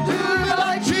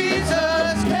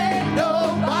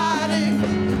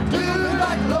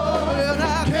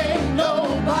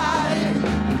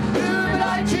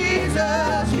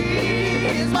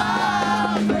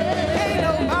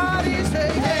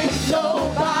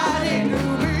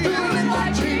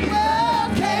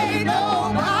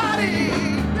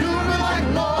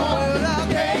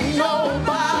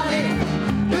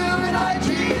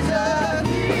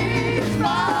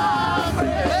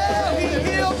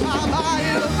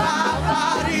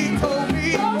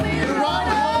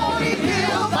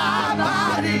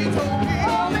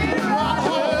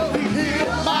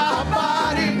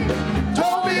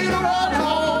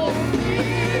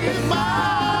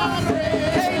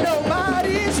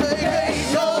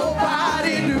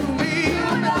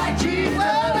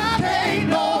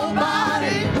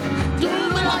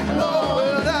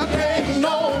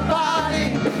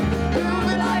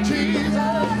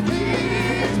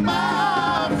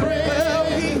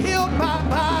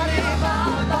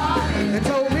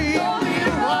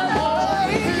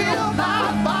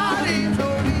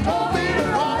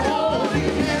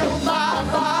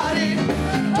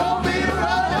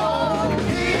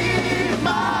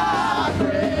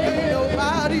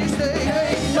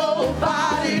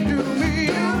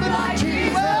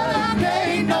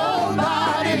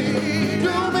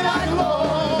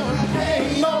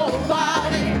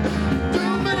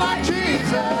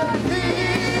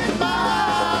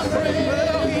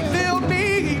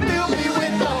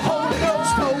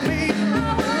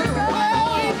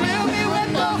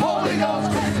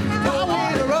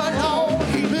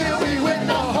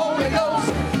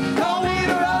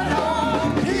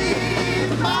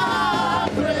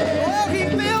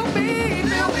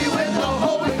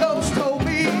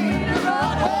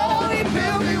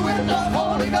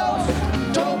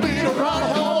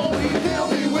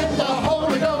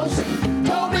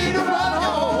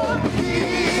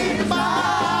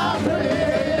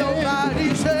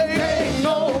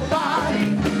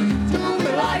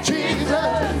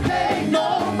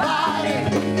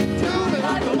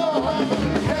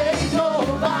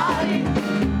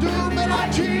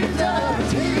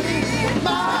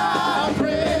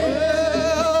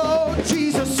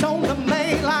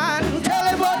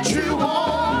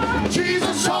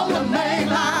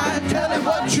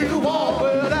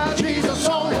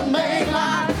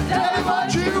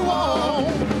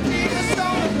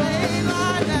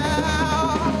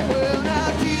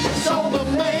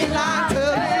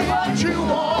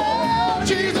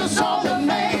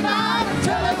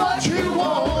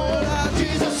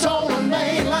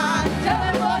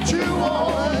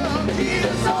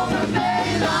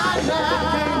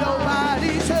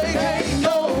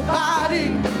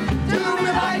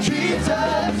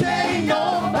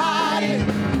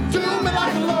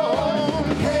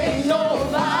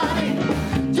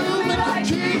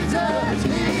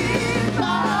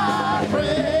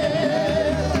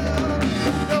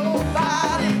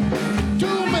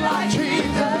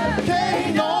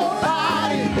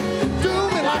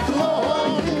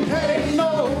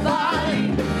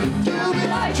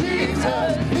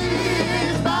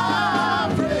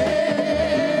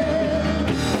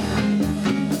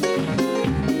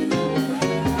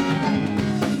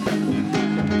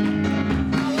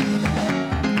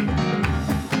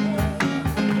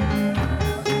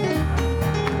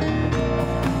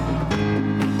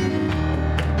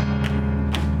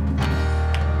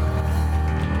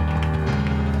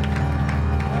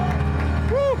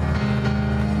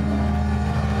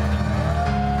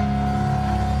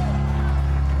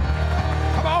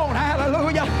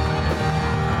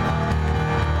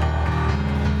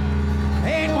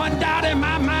doubt in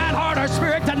my mind, heart, or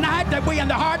spirit tonight that we in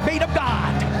the heartbeat of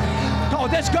God. Oh,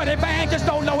 this good evangelist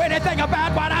don't know anything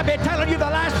about what I've been telling you the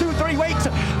last 2-3 weeks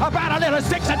about a little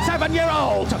 6 and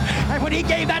 7-year-old. And when he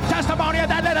gave that testimony of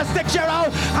that little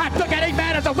 6-year-old, I took it,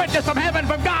 amen, as a witness from heaven,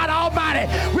 from God Almighty.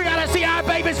 We got to see our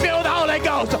babies filled with the Holy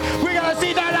Ghost. We got to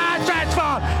see their lives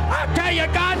transformed. I tell you,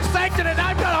 God sanctioned it.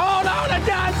 I'm going to hold on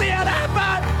until I see it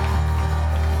happen.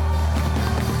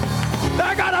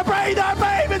 They're going to bring their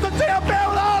babies and see them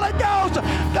filled with the Holy Ghost.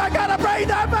 They're going to bring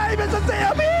their babies and see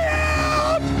them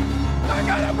healed. They're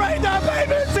going to bring their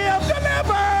babies and see them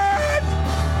delivered.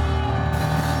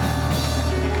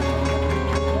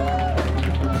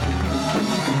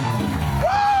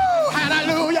 Woo!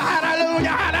 Hallelujah, hallelujah,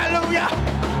 hallelujah.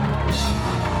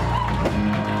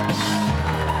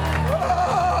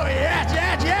 Oh, yes,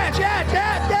 yes, yes, yes,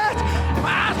 yes, yes.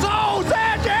 My soul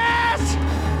said yes.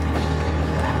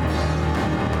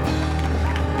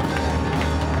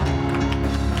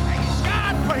 Praise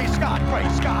God, praise God,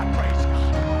 praise God.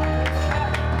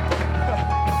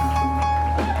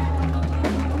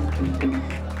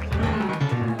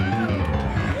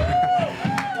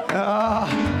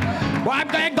 Well, I'm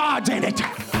glad God's in it.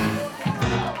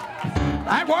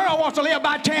 That world wants to live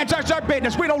by chance. That's their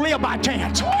business. We don't live by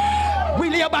chance. We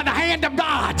live by the hand of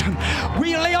God.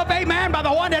 We live, amen, by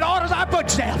the one that orders our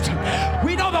footsteps.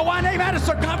 We know the one, amen, that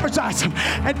circumferences us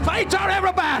and fights out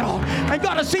every battle and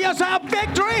going to see us have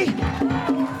victory.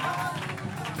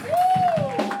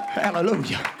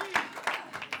 Hallelujah.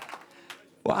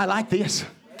 Well, I like this.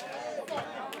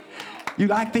 You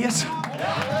like this?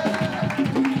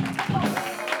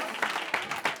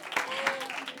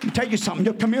 Let me tell you something.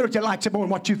 Your community likes it more than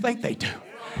what you think they do.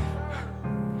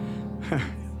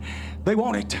 They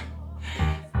want it.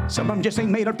 Some of them just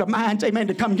ain't made up their minds, amen,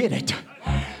 to come get it.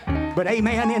 But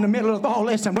amen, in the middle of all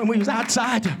this, and when we was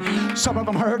outside, some of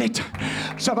them heard it.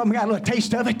 Some of them got a little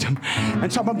taste of it.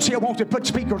 And some of them still want to put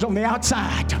speakers on the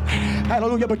outside.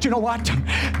 Hallelujah. But you know what?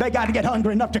 They got to get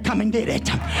hungry enough to come and get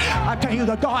it. I tell you,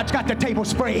 the God's got the table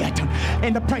spread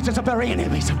in the presence of their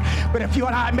enemies. But if you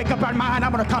and I make up our mind,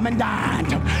 I'm going to come and dine.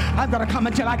 I'm going to come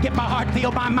until I get my heart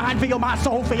filled, my mind filled, my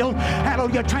soul filled.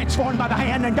 Hallelujah. Transformed by the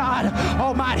hand of God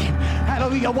Almighty.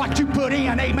 Hallelujah. What you put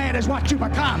in, amen, is what you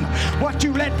become. What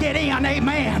you let get in,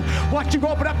 amen. What you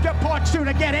open up your porch to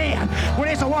get in. When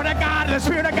it's the Word of God, the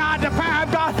Spirit of God, the power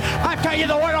of God, I tell you,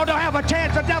 the world don't have a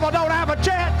chance. The devil don't have a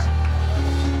chance.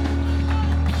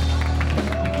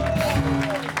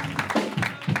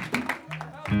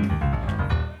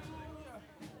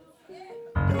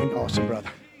 Done awesome, brother.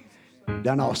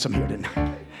 Done awesome here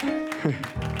tonight.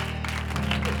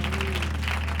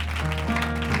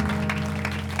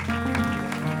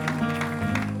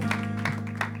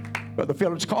 Brother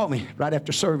Phillips called me right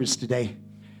after service today.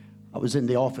 I was in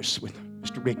the office with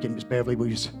Mr. Rick and Miss Beverly. We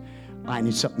was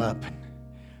lining something up,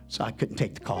 so I couldn't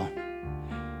take the call.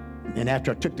 And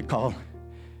after I took the call,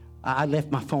 I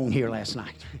left my phone here last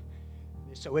night.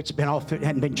 So it's been off, it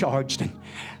hadn't been charged, and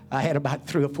I had about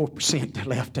 3 or 4%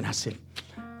 left, and I said,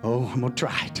 oh, I'm gonna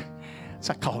try it.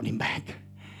 So I called him back.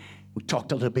 We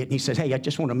talked a little bit, and he said, hey, I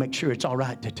just want to make sure it's all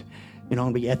right that, you know,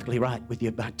 I'll be ethically right with you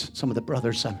about some of the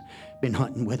brothers. I've been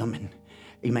hunting with them, and,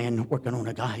 amen, working on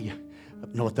a guy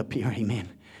up north up here, amen,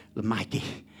 Mikey.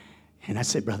 And I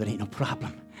said, brother, it ain't no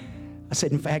problem. I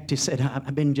said, in fact, he said,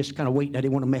 I've been just kind of waiting. I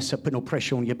didn't want to mess up, put no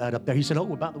pressure on you about up there. He said, oh,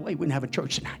 by the way, we're having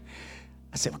church tonight.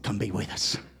 I said, well, come be with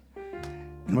us.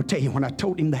 And I'll tell you, when I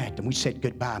told him that and we said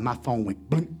goodbye, my phone went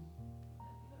blink.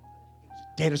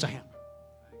 Dead as I am.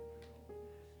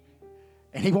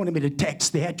 And he wanted me to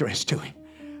text the address to him.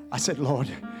 I said, Lord,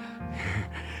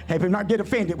 have him not get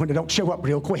offended when they don't show up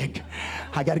real quick.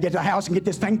 I got to get to the house and get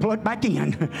this thing plugged back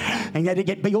in and got to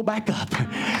get Bill back up.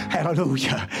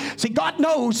 Hallelujah. See, God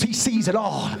knows he sees it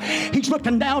all. He's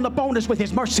looking down upon us with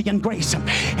his mercy and grace.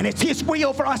 And it's his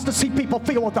will for us to see people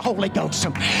filled with the Holy Ghost.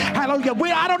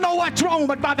 Hallelujah. I don't know what's wrong,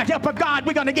 but by the help of God,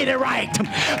 we're going to get it right.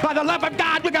 By the love of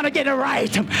God, we're going to get it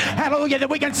right. Hallelujah. That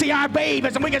we can see our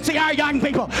babies and we can see our young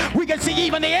people. We can see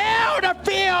even the elder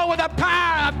filled with the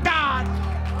power of God.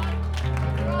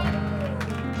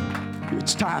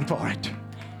 It's time for it.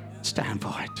 It's time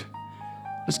for it.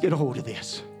 Let's get a hold of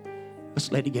this.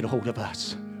 Let's let it get a hold of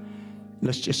us.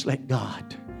 Let's just let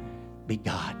God be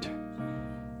God,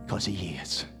 because he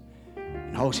is.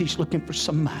 And all he's looking for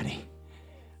somebody.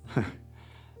 I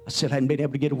said I hadn't been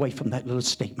able to get away from that little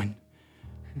statement.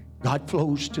 God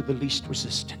flows to the least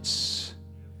resistance.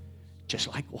 Just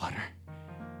like water,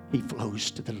 he flows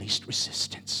to the least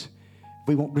resistance. If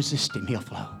we won't resist him, he'll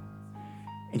flow.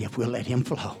 And if we'll let him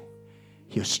flow,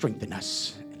 he'll strengthen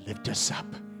us and lift us up.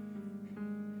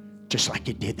 Just like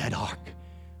he did that ark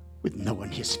with Noah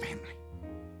and his family.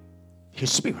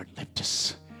 His Spirit lift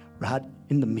us right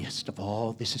in the midst of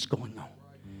all this is going on.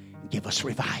 And give us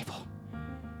revival.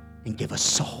 And give us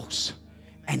souls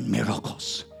and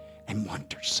miracles and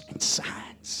wonders and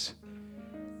signs.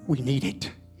 We need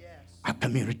it. Our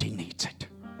community needs it.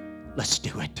 Let's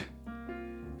do it.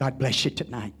 God bless you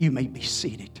tonight. You may be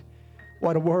seated.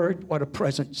 What a word, what a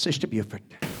present, Sister Buford.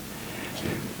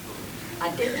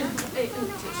 I didn't plan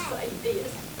to say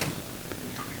this.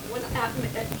 When I'm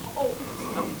at home,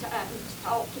 sometimes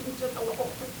talking to the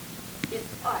Lord,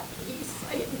 it's like He's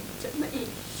saying to me,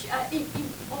 shame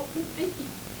on me.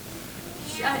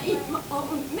 Shame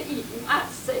on me,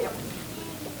 myself.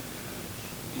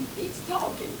 He's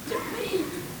talking to me.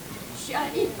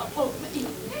 Shame on me.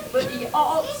 But He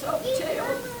also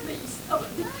tells me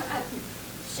sometimes,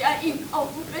 shame on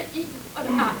me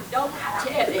when I don't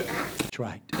tell it. That's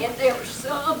right. And there are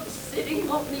some sitting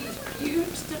on these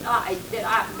pews tonight that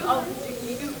I've gone to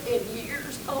you in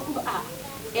years gone by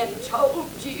and told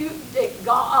you that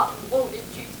God wanted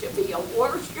you to be a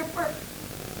worshiper.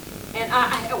 And I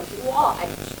have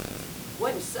watched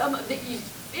when some of these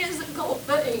physical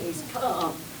things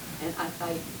come, and I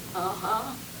think,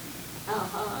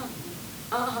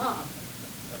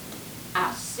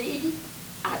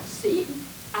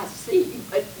 I see,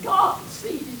 but God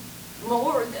sees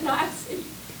more than I see.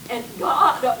 And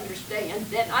God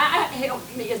understands, and I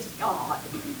have missed God.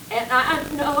 And I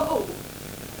know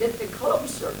that the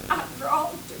closer I draw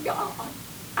to God,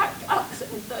 I got some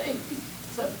things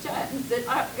sometimes that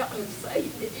I've got to say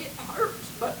that it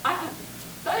hurts, but I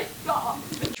thank God.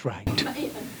 That's right.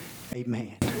 Man,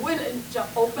 Amen. willing to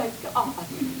obey God.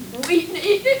 We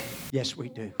need it. Yes, we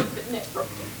do. But never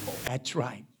before. That's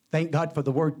right. Thank God for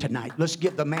the word tonight. Let's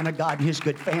give the man of God and his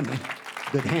good family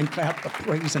good hand clap of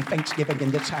praise and thanksgiving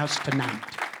in this house tonight.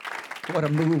 What a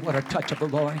move, what a touch of the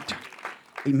Lord.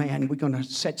 Amen. We're going to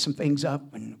set some things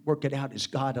up and work it out as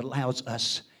God allows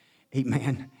us.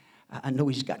 Amen. I know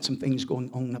He's got some things going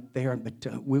on up there, but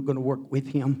we're going to work with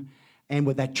Him and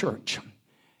with that church.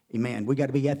 Amen. We got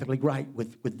to be ethically right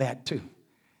with that too.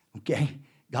 Okay?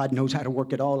 God knows how to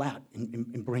work it all out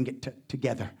and bring it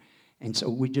together. And so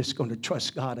we're just going to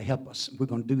trust God to help us. We're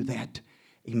going to do that.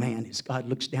 Amen. As God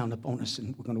looks down upon us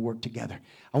and we're going to work together.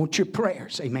 I want your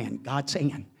prayers. Amen. God's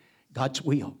hand, God's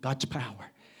will, God's power.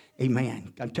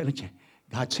 Amen. I'm telling you,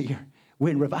 God's here.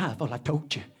 We're in revival, I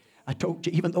told you.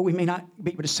 Even though we may not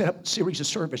be able to set up a series of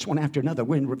service one after another,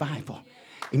 we're in revival.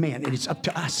 Amen. And it's up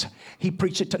to us. He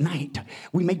preached it tonight.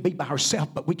 We may be by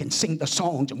ourselves, but we can sing the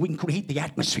songs and we can create the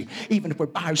atmosphere, even if we're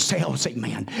by ourselves.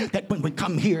 Amen. That when we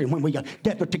come here and when we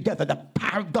gather together, the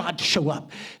power of God to show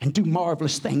up and do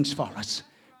marvelous things for us.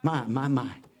 My.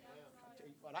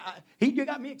 You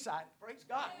got me excited. Praise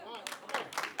God.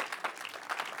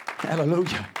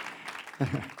 Hallelujah.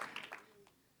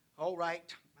 All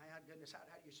right. My goodness, how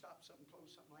do you stop something,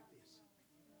 close something like this?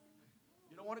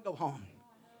 You don't want to go home.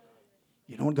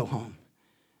 You don't want to go home.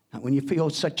 Now, when you feel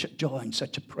such a joy and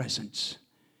such a presence,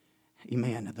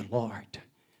 amen, of the Lord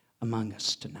among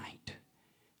us tonight,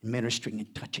 ministering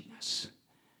and touching us,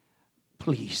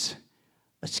 please,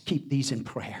 let's keep these in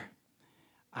prayer.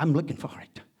 I'm looking for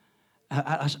it.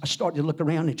 I started to look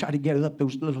around and try to get up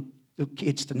those little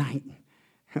kids tonight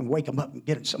and wake them up and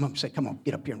get some of them say, come on,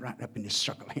 get up here and right up in this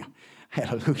circle here.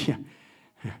 Hallelujah.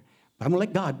 But I'm going to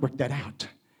let God work that out.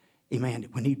 Amen.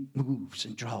 When He moves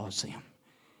and draws them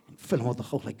and fill them with the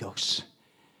Holy Ghost.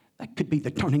 That could be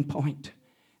the turning point,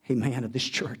 amen, of this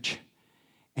church.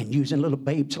 And using little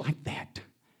babes like that,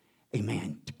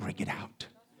 amen, to bring it out,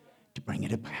 to bring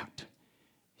it about.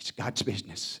 It's God's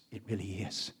business. It really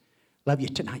is. Love you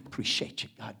tonight. Appreciate you.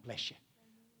 God bless you.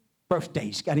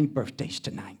 Birthdays. Got any birthdays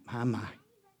tonight? My.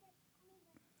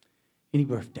 Any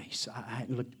birthdays? I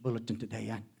hadn't looked at the bulletin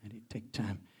today. I didn't take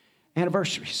time.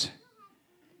 Anniversaries.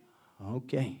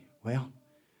 Okay. Well,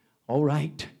 all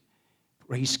right.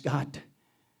 Praise God.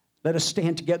 Let us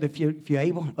stand together if you're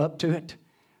able, up to it.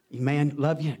 Amen.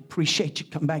 Love you. Appreciate you.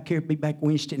 Come back here. Be back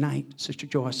Wednesday night, Sister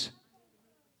Joyce.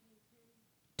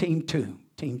 Team 2.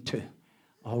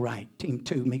 All right. Team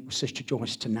 2, meet with Sister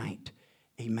Joyce tonight.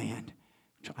 Amen.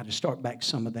 Try to start back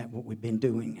some of that, what we've been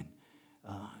doing. And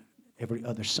every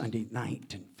other Sunday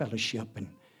night and fellowship. And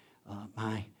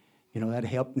that'll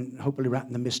help. And hopefully right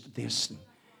in the midst of this.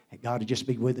 And God will just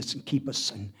be with us and keep us.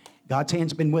 And God's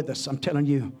hand's been with us. I'm telling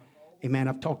you. Amen.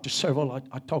 I've talked to several.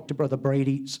 I talked to Brother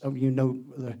Brady. Some of you know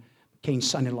Brother Kane's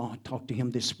son-in-law. I talked to him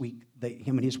this week.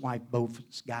 Him and his wife both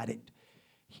got it.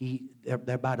 They're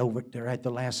about over it. They're at the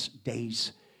last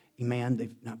days. Amen.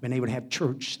 They've not been able to have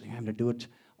church. They're having to do it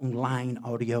online,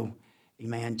 audio.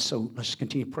 Amen. So let's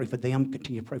continue to pray for them.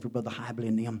 Continue to pray for Brother Hybel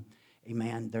and them.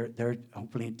 Amen. They're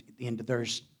hopefully at the end of their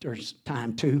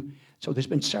time too. So there's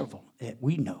been several that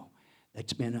we know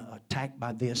that's been attacked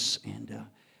by this, and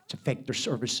it's affected their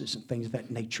services and things of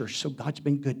that nature. So God's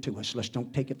been good to us. Let's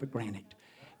don't take it for granted,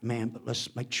 man. But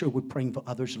let's make sure we're praying for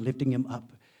others, lifting them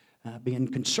up, being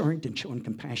concerned and showing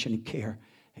compassion and care.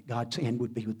 That God's hand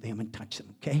would be with them and touch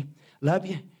them. Okay? Love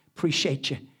you. Appreciate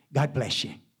you. God bless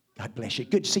you. God bless you.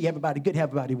 Good to see everybody. Good to have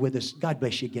everybody with us. God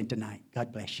bless you again tonight.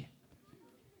 God bless you.